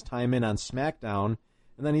putting his time in on SmackDown.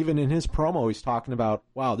 And then even in his promo, he's talking about,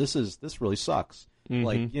 wow, this really sucks. Mm-hmm.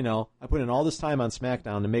 Like, you know, I put in all this time on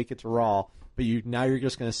SmackDown to make it to Raw, but now you're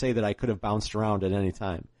just going to say that I could have bounced around at any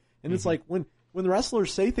time. And it's like when the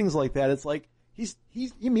wrestlers say things like that, it's like,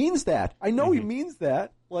 he means that. I know he means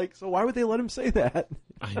that. Like, so why would they let him say that?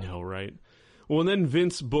 I know, right? Well, and then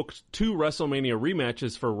Vince booked 2 WrestleMania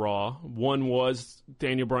rematches for Raw. One was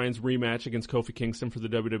Daniel Bryan's rematch against Kofi Kingston for the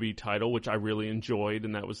WWE title, which I really enjoyed,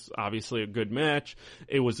 and that was obviously a good match.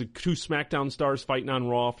 It was 2 SmackDown stars fighting on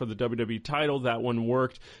Raw for the WWE title. That one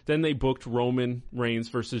worked. Then they booked Roman Reigns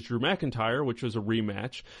versus Drew McIntyre, which was a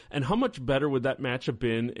rematch. And how much better would that match have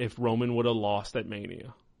been if Roman would have lost at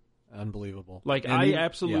Mania? Unbelievable. Like, I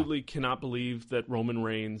absolutely cannot believe that Roman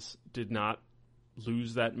Reigns did not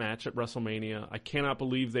lose that match at WrestleMania. I cannot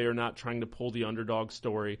believe they are not trying to pull the underdog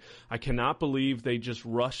story. I cannot believe they just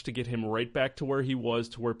rushed to get him right back to where he was,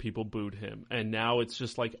 to where people booed him. And now it's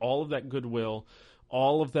just like all of that goodwill,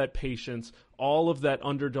 all of that patience, all of that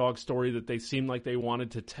underdog story that they seemed like they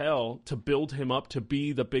wanted to tell to build him up to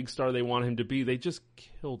be the big star they want him to be. They just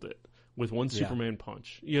killed it with one Superman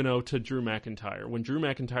punch, you know, to Drew McIntyre. When Drew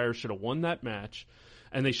McIntyre should have won that match,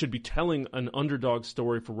 and they should be telling an underdog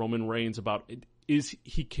story for Roman Reigns about it. Is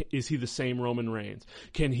he the same Roman Reigns?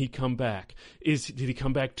 Can he come back? Did he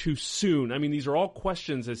come back too soon? I mean, these are all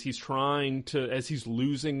questions as he's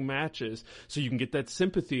losing matches, so you can get that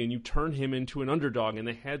sympathy and you turn him into an underdog. And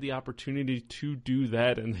they had the opportunity to do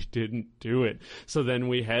that, and they didn't do it. So then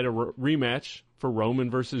we had a rematch for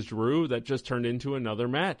Roman versus Drew that just turned into another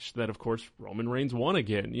match that, of course, Roman Reigns won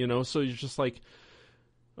again. You know, so you're just like,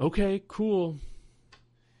 okay, cool.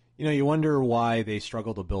 You know, you wonder why they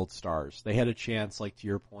struggle to build stars. They had a chance, like to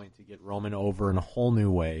your point, to get Roman over in a whole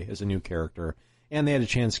new way as a new character, and they had a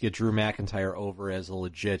chance to get Drew McIntyre over as a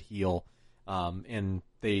legit heel, and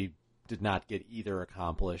they did not get either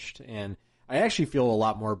accomplished. And I actually feel a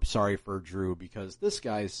lot more sorry for Drew because this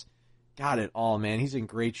guy's got it all, man. He's in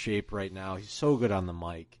great shape right now. He's so good on the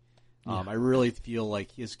mic. I really feel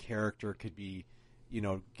like his character could be, you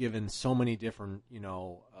know, given so many different, you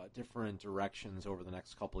know, different directions over the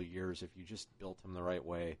next couple of years if you just built him the right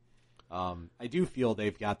way. I do feel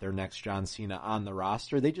they've got their next John Cena on the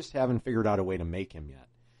roster. They just haven't figured out a way to make him yet.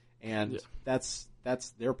 And that's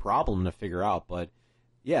their problem to figure out. But,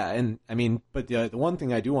 yeah, and, I mean, but the one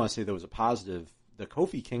thing I do want to say that was a positive, the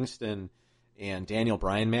Kofi Kingston and Daniel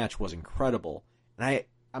Bryan match was incredible. And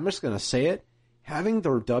I'm just going to say it, having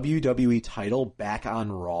the WWE title back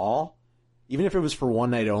on Raw, even if it was for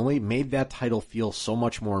one night only, made that title feel so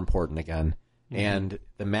much more important again. Mm-hmm. And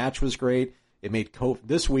the match was great. It made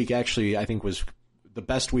this week actually, I think, was the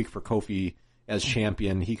best week for Kofi as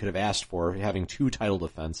champion he could have asked for, having 2 title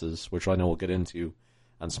defenses, which I know we'll get into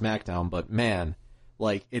on SmackDown. But man,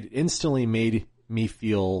 like, it instantly made me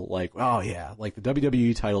feel like, oh yeah, like the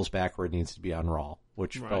WWE title's back where it needs to be on Raw,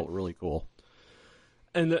 which felt really cool.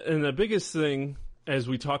 And the biggest thing, as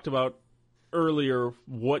we talked about earlier,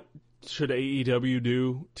 what should AEW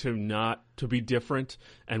do to be different,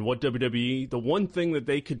 and what WWE, the one thing that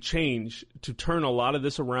they could change to turn a lot of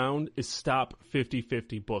this around is stop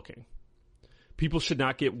 50-50 booking. People should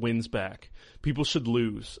not get wins back. People should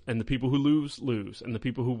lose, and the people who lose, and the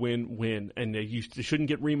people who win. And you shouldn't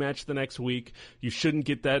get rematched the next week. You shouldn't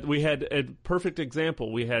get that. We had a perfect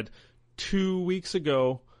example. We had 2 weeks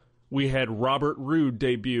ago, we had Robert Roode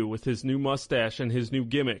debut with his new mustache and his new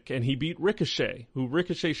gimmick, and he beat Ricochet, who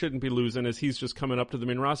Ricochet shouldn't be losing as he's just coming up to the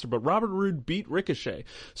main roster, but Robert Roode beat Ricochet.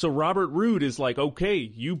 So Robert Roode is like, okay,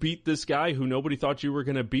 you beat this guy who nobody thought you were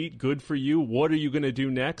going to beat, good for you, what are you going to do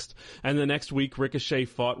next? And the next week, Ricochet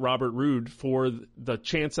fought Robert Roode for the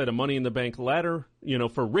chance at a Money in the Bank ladder,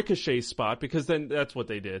 for Ricochet's spot, because then that's what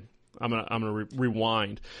they did. I'm gonna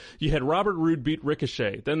rewind. You had Robert Roode beat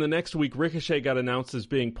Ricochet. Then the next week, Ricochet got announced as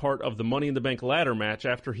being part of the Money in the Bank ladder match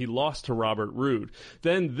after he lost to Robert Roode.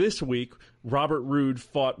 Then this week, Robert Roode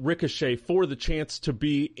fought Ricochet for the chance to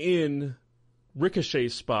be in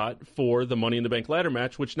Ricochet's spot for the Money in the Bank ladder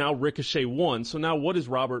match, which now Ricochet won. So now what is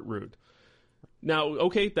Robert Roode? Now,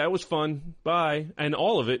 okay, that was fun. Bye. And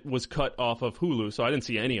all of it was cut off of Hulu, so I didn't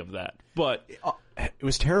see any of that. But it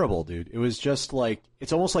was terrible, dude. It was just like,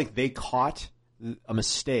 it's almost like they caught a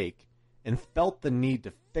mistake and felt the need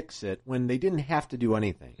to fix it when they didn't have to do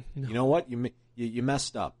anything. No. You know what? You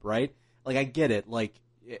messed up, right? Like, I get it. Like,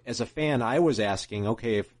 as a fan, I was asking,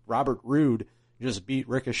 okay, if Robert Roode just beat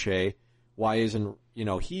Ricochet, why isn't,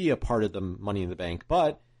 he a part of the Money in the Bank?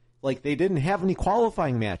 But like, they didn't have any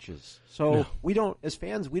qualifying matches. So we don't, as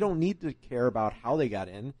fans, we don't need to care about how they got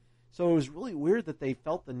in. So it was really weird that they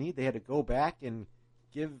felt the need. They had to go back and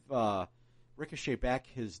give Ricochet back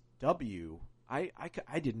his W. I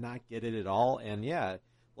did not get it at all. And yeah,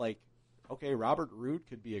 like, okay, Robert Roode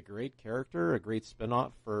could be a great character, a great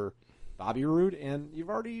spinoff for Bobby Roode, and you've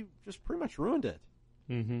already just pretty much ruined it.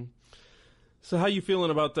 Mm-hmm. So how you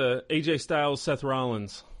feeling about the AJ Styles, Seth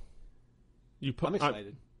Rollins? I'm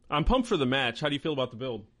excited. I'm pumped for the match. How do you feel about the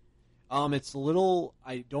build? It's a little,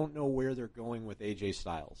 I don't know where they're going with AJ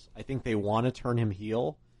Styles. I think they want to turn him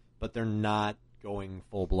heel, but they're not going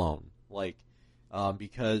full blown. Like,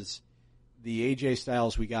 because the AJ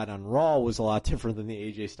Styles we got on Raw was a lot different than the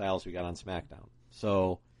AJ Styles we got on SmackDown.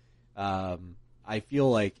 So, I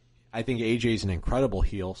feel like, I think AJ's an incredible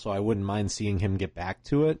heel, so I wouldn't mind seeing him get back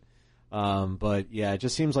to it. But yeah, it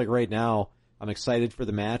just seems like right now, I'm excited for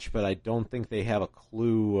the match, but I don't think they have a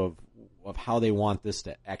clue of how they want this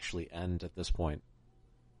to actually end at this point.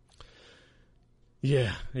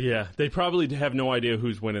 Yeah. They probably have no idea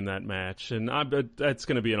who's winning that match, and that's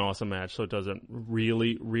going to be an awesome match, so it doesn't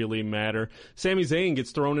really, really matter. Sami Zayn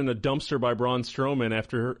gets thrown in a dumpster by Braun Strowman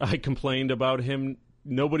after I complained about him,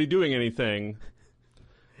 nobody doing anything.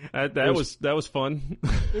 That was fun.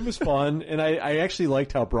 It was fun, and I actually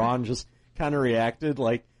liked how Braun just kind of reacted,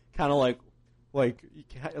 like, do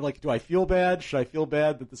I feel bad? Should I feel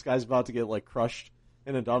bad that this guy's about to get, like, crushed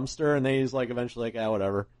in a dumpster? And then he's, like, eventually like,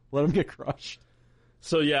 whatever. Let him get crushed.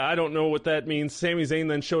 So, yeah, I don't know what that means. Sami Zayn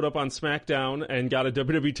then showed up on SmackDown and got a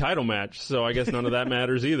WWE title match. So I guess none of that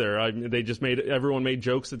matters either. Everyone made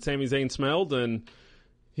jokes that Sami Zayn smelled, and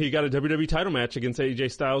he got a WWE title match against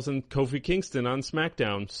AJ Styles and Kofi Kingston on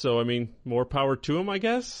SmackDown. So, I mean, more power to him, I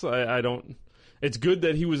guess. It's good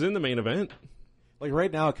that he was in the main event. Like,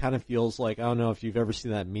 right now, it kind of feels like, I don't know if you've ever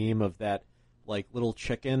seen that meme of that, like, little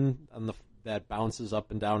chicken that bounces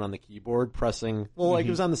up and down on the keyboard pressing, like it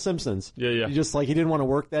was on The Simpsons. Yeah. He just, like, he didn't want to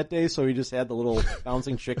work that day, so he just had the little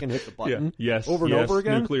bouncing chicken hit the button over and over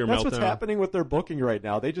again. Nuclear That's meltdown. What's happening with their booking right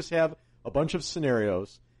now. They just have a bunch of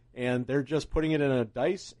scenarios, and they're just putting it in a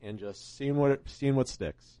dice and just seeing what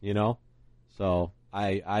sticks, So,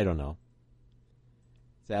 I don't know.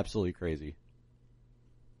 It's absolutely crazy.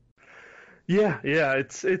 Yeah,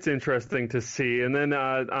 it's interesting to see. And then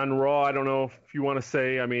on Raw, I don't know if you want to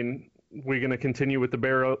say, I mean, we're going to continue with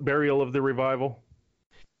the burial of the Revival?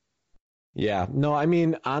 Yeah, no, I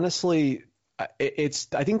mean, honestly, I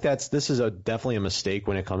think this is definitely a mistake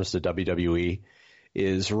when it comes to WWE,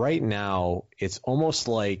 is right now, it's almost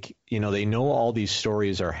like, they know all these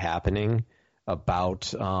stories are happening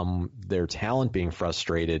about their talent being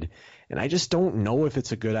frustrated. And I just don't know if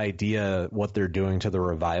it's a good idea what they're doing to the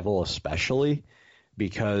Revival, especially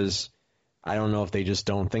because I don't know if they just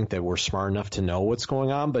don't think that we're smart enough to know what's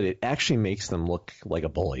going on, but it actually makes them look like a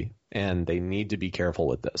bully, and they need to be careful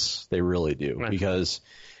with this. They really do, right. Because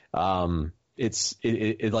it's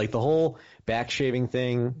like the whole back shaving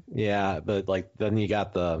thing. Yeah. But like, then you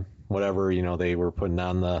got the, whatever, they were putting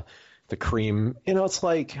on the cream, it's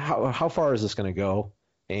like, how far is this going to go?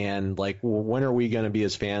 And like, when are we going to be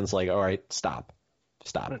as fans like, all right, stop.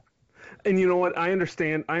 And you know what? I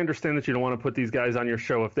understand that you don't want to put these guys on your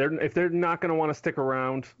show. If they're not going to want to stick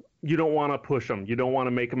around, you don't want to push them. You don't want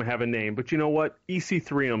to make them have a name. But you know what?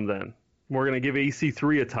 EC3 them then. We're going to give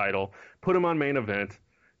EC3 a title. Put them on main event.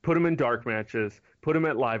 Put them in dark matches. Put them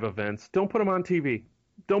at live events. Don't put them on TV.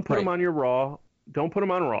 Don't put them on your Raw. Don't put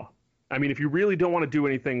them on Raw. I mean, if you really don't want to do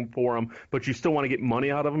anything for them, but you still want to get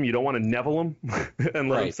money out of them, you don't want to Neville them and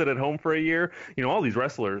let them sit at home for a year. You know, all these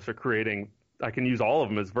wrestlers are creating, I can use all of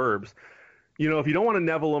them as verbs. You know, if you don't want to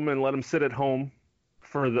Neville them and let them sit at home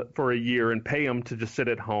for a year and pay them to just sit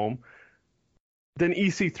at home, then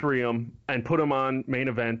EC3 them and put them on main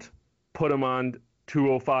event, put them on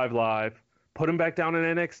 205 Live, put them back down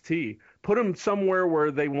in NXT, put them somewhere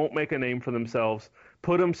where they won't make a name for themselves.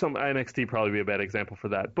 Put them NXT probably be a bad example for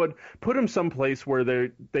that, but put them someplace where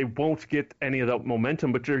they won't get any of that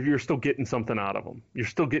momentum, but you're still getting something out of them. You're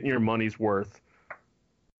still getting your money's worth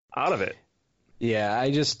out of it. Yeah, I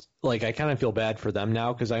just, like, I kind of feel bad for them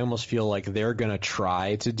now because I almost feel like they're going to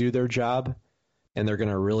try to do their job and they're going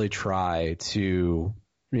to really try to,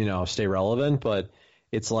 you know, stay relevant. But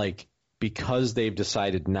it's like, because they've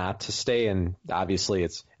decided not to stay, and obviously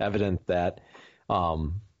it's evident that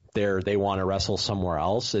they want to wrestle somewhere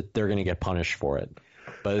else, they're going to get punished for it.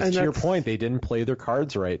 But to your point, they didn't play their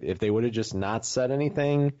cards right. If they would have just not said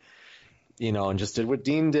anything, you know, and just did what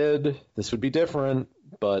Dean did, this would be different.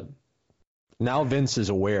 But now Vince is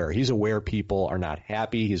aware. He's aware people are not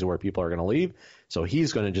happy. He's aware people are going to leave. So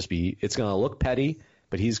he's going to just be, it's going to look petty,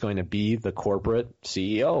 but he's going to be the corporate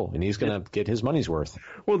CEO, and he's going to get his money's worth.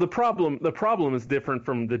 Well, the problem is different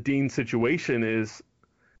from the Dean situation is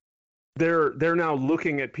they're now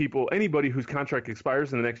looking at people, anybody whose contract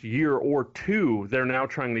expires in the next year or two, they're now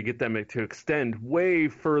trying to get them to extend way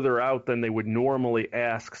further out than they would normally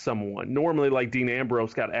ask someone. Normally, like Dean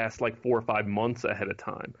Ambrose got asked like 4 or 5 months ahead of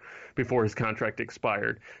time before his contract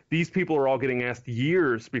expired. These people are all getting asked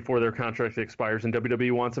years before their contract expires, and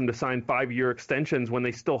WWE wants them to sign 5-year extensions when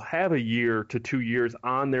they still have a year to 2 years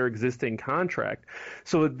on their existing contract.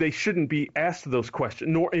 So they shouldn't be asked those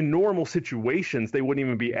questions. In normal situations, they wouldn't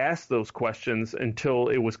even be asked those questions until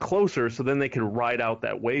it was closer, so then they could ride out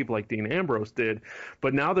that wave like Dean Ambrose did.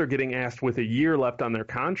 But now they're getting asked with a year left on their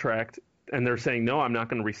contract, and they're saying, no, I'm not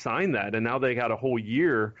going to re-sign that. And now they got a whole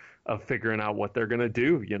year of figuring out what they're going to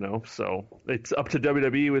do, you know. So it's up to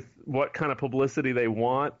WWE with what kind of publicity they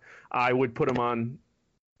want. I would put them on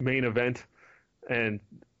main event and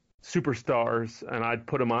superstars, and I'd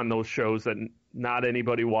put them on those shows that not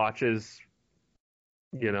anybody watches,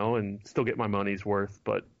 you know, and still get my money's worth.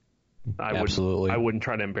 But I wouldn't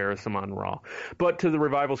try to embarrass them on Raw. But to the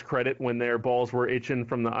Revival's credit, when their balls were itching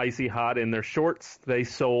from the icy hot in their shorts, they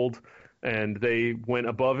sold, and they went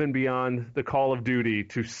above and beyond the call of duty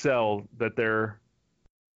to sell that their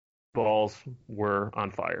balls were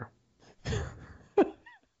on fire.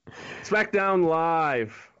 SmackDown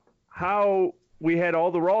Live. How we had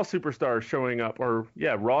all the Raw superstars showing up, Raw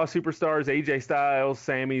superstars, AJ Styles,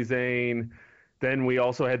 Sami Zayn. Then we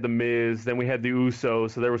also had The Miz. Then we had the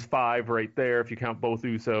Usos. So there was 5 right there if you count both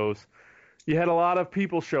Usos. You had a lot of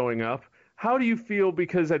people showing up. How do you feel?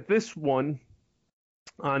 Because at this one,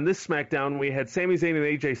 on this SmackDown, we had Sami Zayn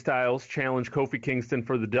and AJ Styles challenge Kofi Kingston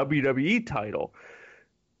for the WWE title.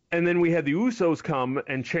 And then we had the Usos come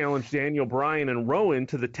and challenge Daniel Bryan and Rowan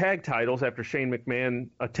to the tag titles after Shane McMahon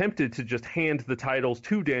attempted to just hand the titles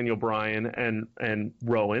to Daniel Bryan and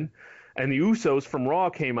Rowan. And the Usos from Raw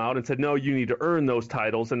came out and said, no, you need to earn those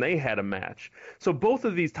titles, and they had a match. So both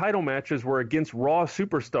of these title matches were against Raw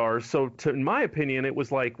superstars. So in my opinion, it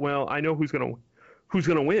was like, well, I know who's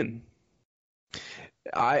gonna win.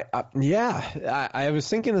 I was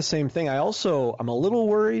thinking the same thing. I'm a little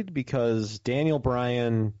worried because Daniel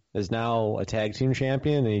Bryan is now a tag team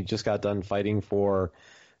champion, and he just got done fighting for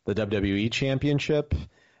the WWE championship.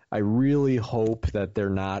 I really hope that they're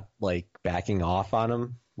not like backing off on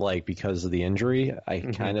him, like because of the injury. I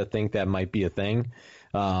kind of think that might be a thing.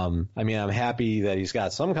 I mean, I'm happy that he's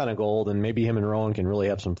got some kind of gold, and maybe him and Rowan can really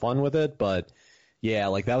have some fun with it. But yeah,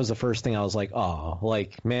 like that was the first thing I was like, oh,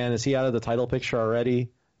 like, man, is he out of the title picture already?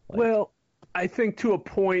 Like, well, I think to a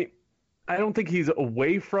point, I don't think he's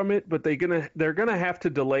away from it, but they're gonna have to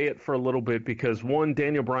delay it for a little bit because one,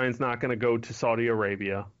 Daniel Bryan's not gonna go to Saudi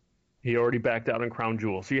Arabia. He already backed out in Crown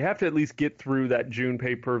Jewel, so you have to at least get through that June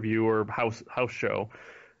pay-per-view or house show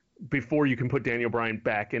before you can put Daniel Bryan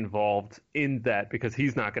back involved in that because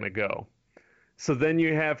he's not going to go. So then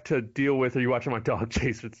you have to deal with. Are you watching my dog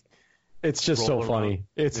chase? It's just so funny. Around.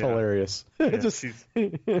 It's hilarious. Yeah, she's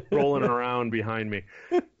rolling around behind me.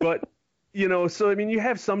 But So I mean, you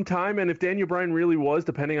have some time, and if Daniel Bryan really was,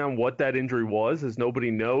 depending on what that injury was, as nobody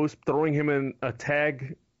knows, throwing him in a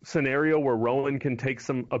tag scenario where Rowan can take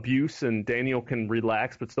some abuse and Daniel can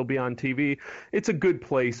relax but still be on TV, it's a good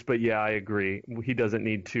place. But yeah, I agree. He doesn't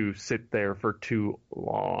need to sit there for too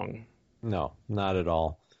long. No, not at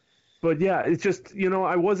all. But yeah, it's just,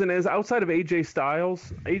 I wasn't as outside of AJ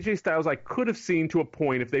Styles. AJ Styles, I could have seen to a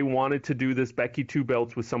point if they wanted to do this Becky 2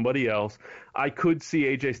 belts with somebody else. I could see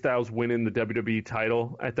AJ Styles winning the WWE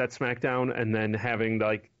title at that SmackDown and then having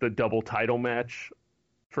like the double title match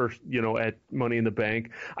for, at Money in the Bank.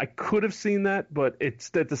 I could have seen that, but it's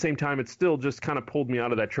at the same time, it still just kind of pulled me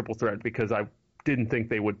out of that triple threat because I didn't think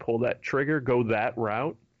they would pull that trigger, go that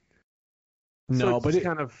route. No, so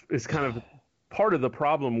it's kind of part of the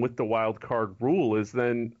problem with the wild card rule is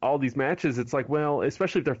then all these matches, it's like, well,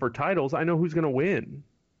 especially if they're for titles, I know who's going to win.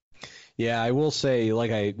 Yeah, I will say,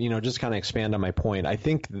 just kind of expand on my point. I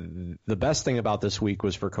think the best thing about this week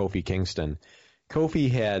was for Kofi Kingston. Kofi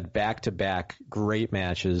had back-to-back great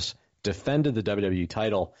matches, defended the WWE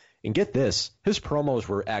title, and get this, his promos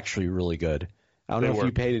were actually really good. I don't know if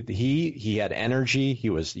you paid it. He had energy. He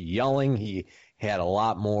was yelling. He had a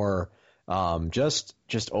lot more. Just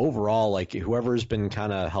overall, like whoever's been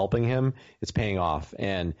kind of helping him, it's paying off.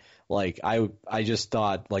 And like I just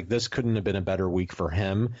thought like this couldn't have been a better week for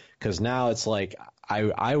him because now it's like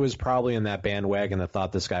I was probably in that bandwagon that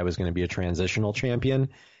thought this guy was going to be a transitional champion,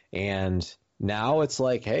 and now it's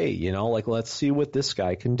like, hey, let's see what this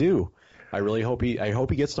guy can do. I hope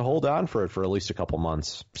he gets to hold on for at least a couple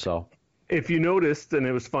months. So. If you noticed, and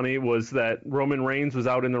it was funny, was that Roman Reigns was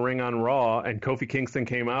out in the ring on Raw, and Kofi Kingston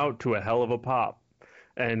came out to a hell of a pop.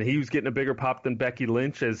 And he was getting a bigger pop than Becky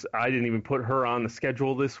Lynch, as I didn't even put her on the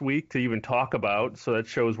schedule this week to even talk about, so that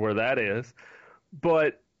shows where that is.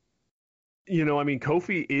 But,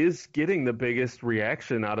 Kofi is getting the biggest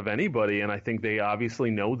reaction out of anybody, and I think they obviously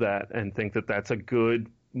know that and think that that's a good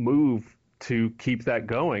move to keep that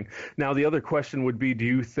going. Now, the other question would be, do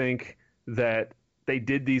you think that they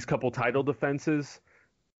did these couple title defenses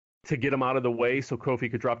to get him out of the way so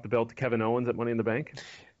Kofi could drop the belt to Kevin Owens at Money in the Bank?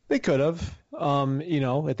 They could have.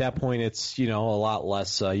 At that point, it's, a lot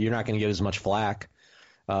less. You're not going to get as much flack.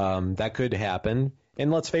 That could happen.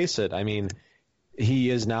 And let's face it, I mean,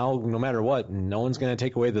 he is now, no matter what, no one's going to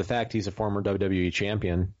take away the fact he's a former WWE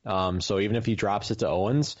champion. So even if he drops it to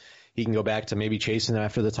Owens, he can go back to maybe chasing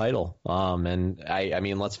after the title. And I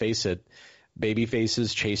mean, let's face it,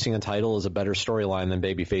 babyfaces chasing a title is a better storyline than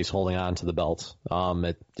babyface holding on to the belt.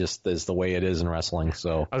 It just is the way it is in wrestling.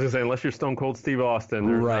 So I was gonna say, unless you're Stone Cold Steve Austin,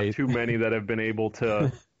 there's not too many that have been able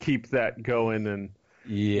to keep that going. And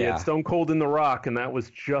yeah, Stone Cold and The Rock, and that was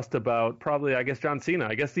just about probably, I guess, John Cena.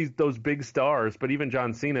 I guess those big stars, but even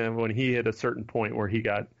John Cena when he hit a certain point where he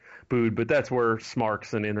got booed. But that's where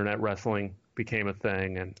smarks and internet wrestling became a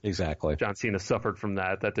thing, and exactly John Cena suffered from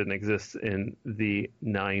that. That didn't exist in the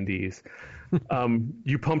 90s.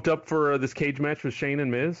 You pumped up for this cage match with Shane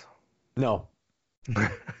and Miz? No.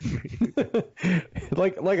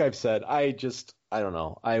 like I've said, I don't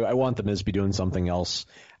know. I want the Miz to be doing something else.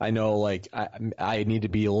 I know, I need to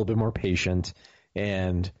be a little bit more patient,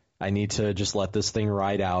 and I need to just let this thing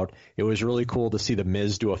ride out. It was really cool to see the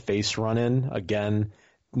Miz do a face run-in again.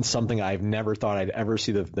 Something I've never thought I'd ever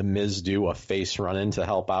see the Miz do, a face run-in to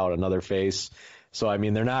help out another face. So, I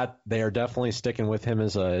mean, they are definitely sticking with him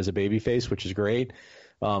as a baby face, which is great.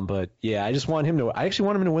 But yeah, I actually want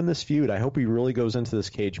him to win this feud. I hope he really goes into this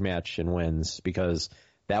cage match and wins, because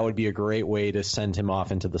that would be a great way to send him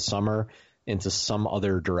off into the summer, into some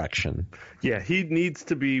other direction. Yeah, he needs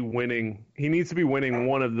to be winning. He needs to be winning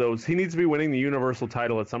one of those. He needs to be winning the Universal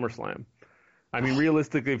title at SummerSlam. I mean,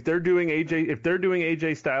 realistically, if they're doing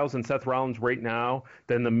AJ Styles and Seth Rollins right now,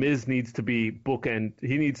 then the Miz needs to be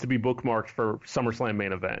he needs to be bookmarked for SummerSlam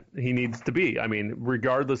main event. He needs to be. I mean,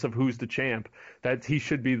 regardless of who's the champ, that he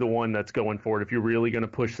should be the one that's going for it. If you're really going to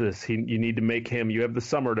push this, you need to make him. You have the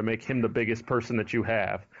summer to make him the biggest person that you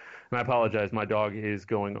have. And I apologize, my dog is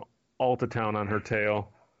going all to town on her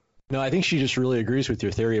tail. No, I think she just really agrees with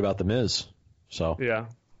your theory about the Miz. So yeah,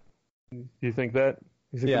 you think that?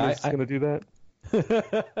 You think the Miz is going to do that?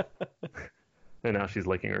 And now she's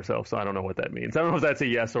licking herself, so I don't know what that means. I don't know if that's a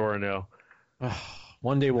yes or a no.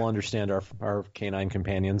 One day we'll understand our canine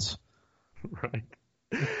companions. Right.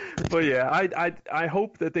 But yeah, I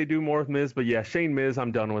hope that they do more with Miz. But yeah, Shane Miz,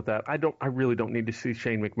 I'm done with that. I really don't need to see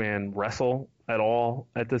Shane McMahon wrestle at all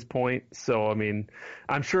at this point. So I mean,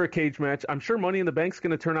 I'm sure a cage match. I'm sure Money in the Bank's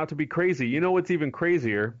going to turn out to be crazy. You know what's even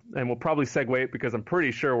crazier, and we'll probably segue it because I'm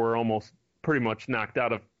pretty sure we're almost pretty much knocked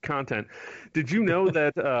out of content. Did you know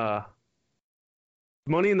that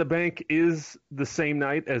Money in the Bank is the same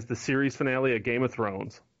night as the series finale of Game of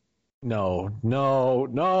Thrones. No.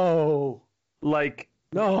 Like,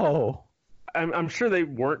 No. I'm sure they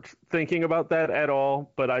weren't thinking about that at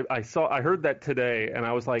all, but I heard that today, and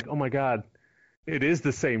I was like, oh my God, it is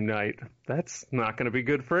the same night. That's not going to be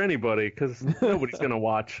good for anybody, because nobody's going to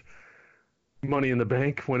watch Money in the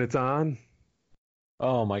Bank when it's on.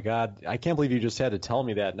 Oh my God. I can't believe you just had to tell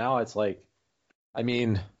me that. Now it's like, I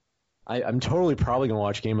mean, I'm totally probably going to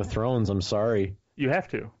watch Game of Thrones. I'm sorry. You have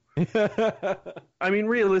to. I mean,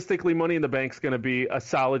 realistically, Money in the Bank's going to be a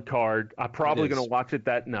solid card. I'm probably going to watch it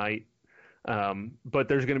that night. But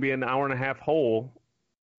there's going to be an hour and a half hole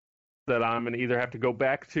that I'm going to either have to go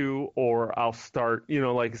back to, or I'll start,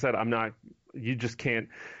 like I said, you just can't.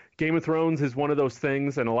 Game of Thrones is one of those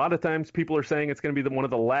things, and a lot of times people are saying it's going to be one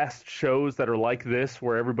of the last shows that are like this,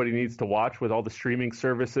 where everybody needs to watch with all the streaming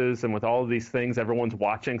services and with all of these things. Everyone's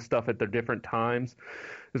watching stuff at their different times.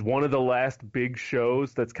 It's one of the last big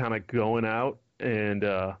shows that's kind of going out, and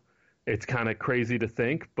it's kind of crazy to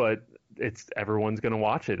think, but everyone's going to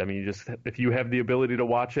watch it. I mean, if you have the ability to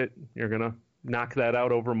watch it, you're going to knock that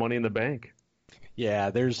out over Money in the Bank.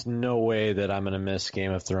 Yeah, there's no way that I'm going to miss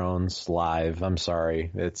Game of Thrones live. I'm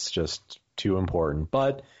sorry. It's just too important.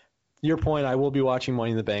 But your point, I will be watching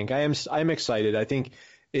Money in the Bank. I'm excited. I think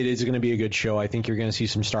it is going to be a good show. I think you're going to see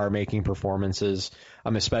some star-making performances.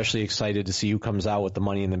 I'm especially excited to see who comes out with the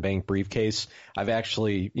Money in the Bank briefcase. I've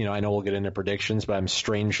actually, I know we'll get into predictions, but I'm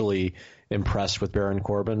strangely impressed with Baron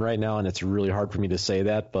Corbin right now, and it's really hard for me to say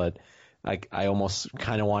that, but I almost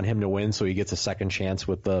kind of want him to win so he gets a second chance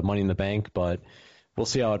with the Money in the Bank, but we'll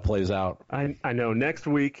see how it plays out. I know. Next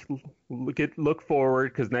week, look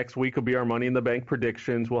forward, because next week will be our Money in the Bank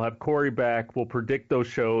predictions. We'll have Corey back. We'll predict those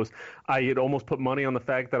shows. I had almost put money on the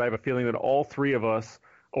fact that I have a feeling that all three of us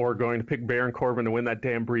are going to pick Baron Corbin to win that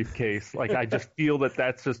damn briefcase. Like, I just feel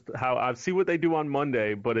that's just how I see what they do on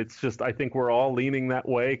Monday, but it's just, I think we're all leaning that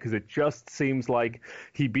way, because it just seems like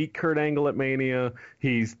he beat Kurt Angle at Mania.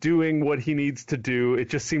 He's doing what he needs to do. It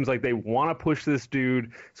just seems like they want to push this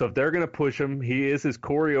dude. So if they're going to push him, he is, as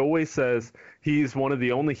Corey always says, he's one of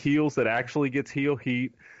the only heels that actually gets heel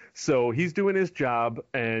heat. So he's doing his job,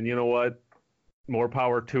 and you know what? More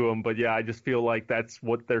power to him. But yeah, I just feel like that's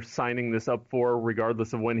what they're signing this up for,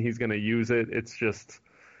 regardless of when he's going to use it. It's just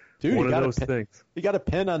one of those things. He got a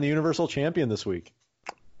pin on the Universal Champion this week.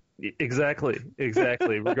 Exactly.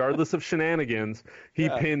 Regardless of shenanigans, he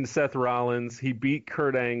pinned Seth Rollins. He beat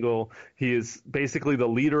Kurt Angle. He is basically the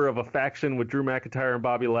leader of a faction with Drew McIntyre and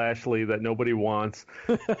Bobby Lashley that nobody wants.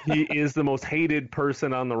 He is the most hated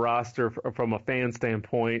person on the roster from a fan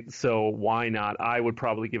standpoint, so why not? I would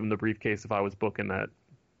probably give him the briefcase if I was booking that.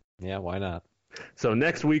 Yeah, why not? So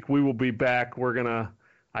next week we will be back.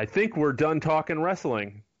 I think we're done talking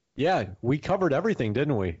wrestling. Yeah, we covered everything,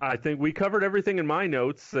 didn't we? I think we covered everything in my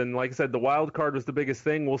notes, and like I said, the wild card was the biggest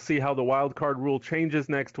thing. We'll see how the wild card rule changes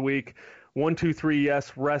next week.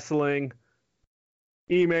 123yes Wrestling.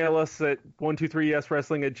 Email us at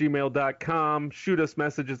 123yeswrestling@gmail.com. Shoot us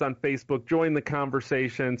messages on Facebook. Join the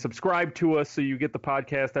conversation. Subscribe to us so you get the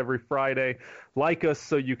podcast every Friday. Like us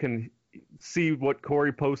so you can see what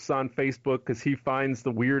Corey posts on Facebook, because he finds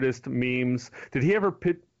the weirdest memes. Did he ever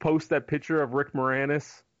post that picture of Rick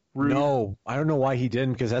Moranis? Rude. No, I don't know why he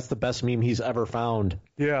didn't, because that's the best meme he's ever found.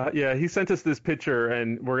 Yeah, he sent us this picture,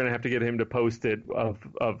 and we're going to have to get him to post it, of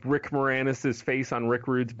Rick Moranis' face on Rick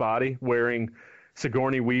Rude's body, wearing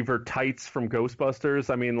Sigourney Weaver tights from Ghostbusters.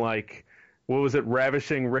 I mean, like, what was it,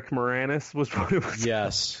 Ravishing Rick Moranis was what it was?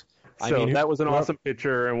 Yes. So that was an awesome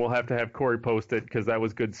picture, and we'll have to have Corey post it, because that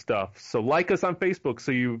was good stuff. So like us on Facebook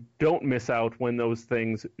so you don't miss out when those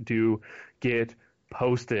things do get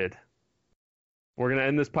posted. We're going to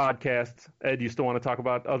end this podcast. Ed, you still want to talk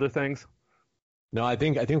about other things? No, I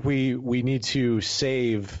think we need to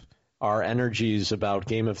save our energies about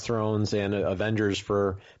Game of Thrones and Avengers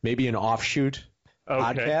for maybe an offshoot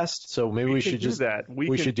podcast. So maybe we should just do that.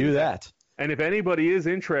 We should do that. And if anybody is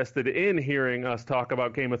interested in hearing us talk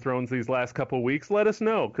about Game of Thrones these last couple of weeks, let us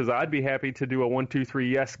know, because I'd be happy to do a 1, 2,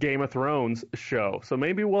 3 Yes Game of Thrones show. So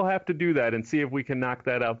maybe we'll have to do that and see if we can knock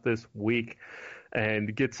that out this week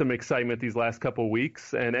and get some excitement these last couple of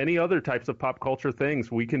weeks. And any other types of pop culture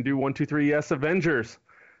things, we can do 1, 2, 3 Yes Avengers.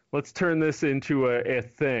 Let's turn this into a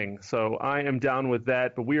thing. So I am down with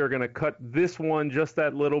that, but we are going to cut this one just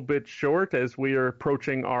that little bit short as we are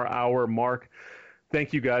approaching our hour mark.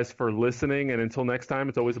 Thank you guys for listening, and until next time,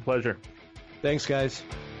 it's always a pleasure. Thanks, guys.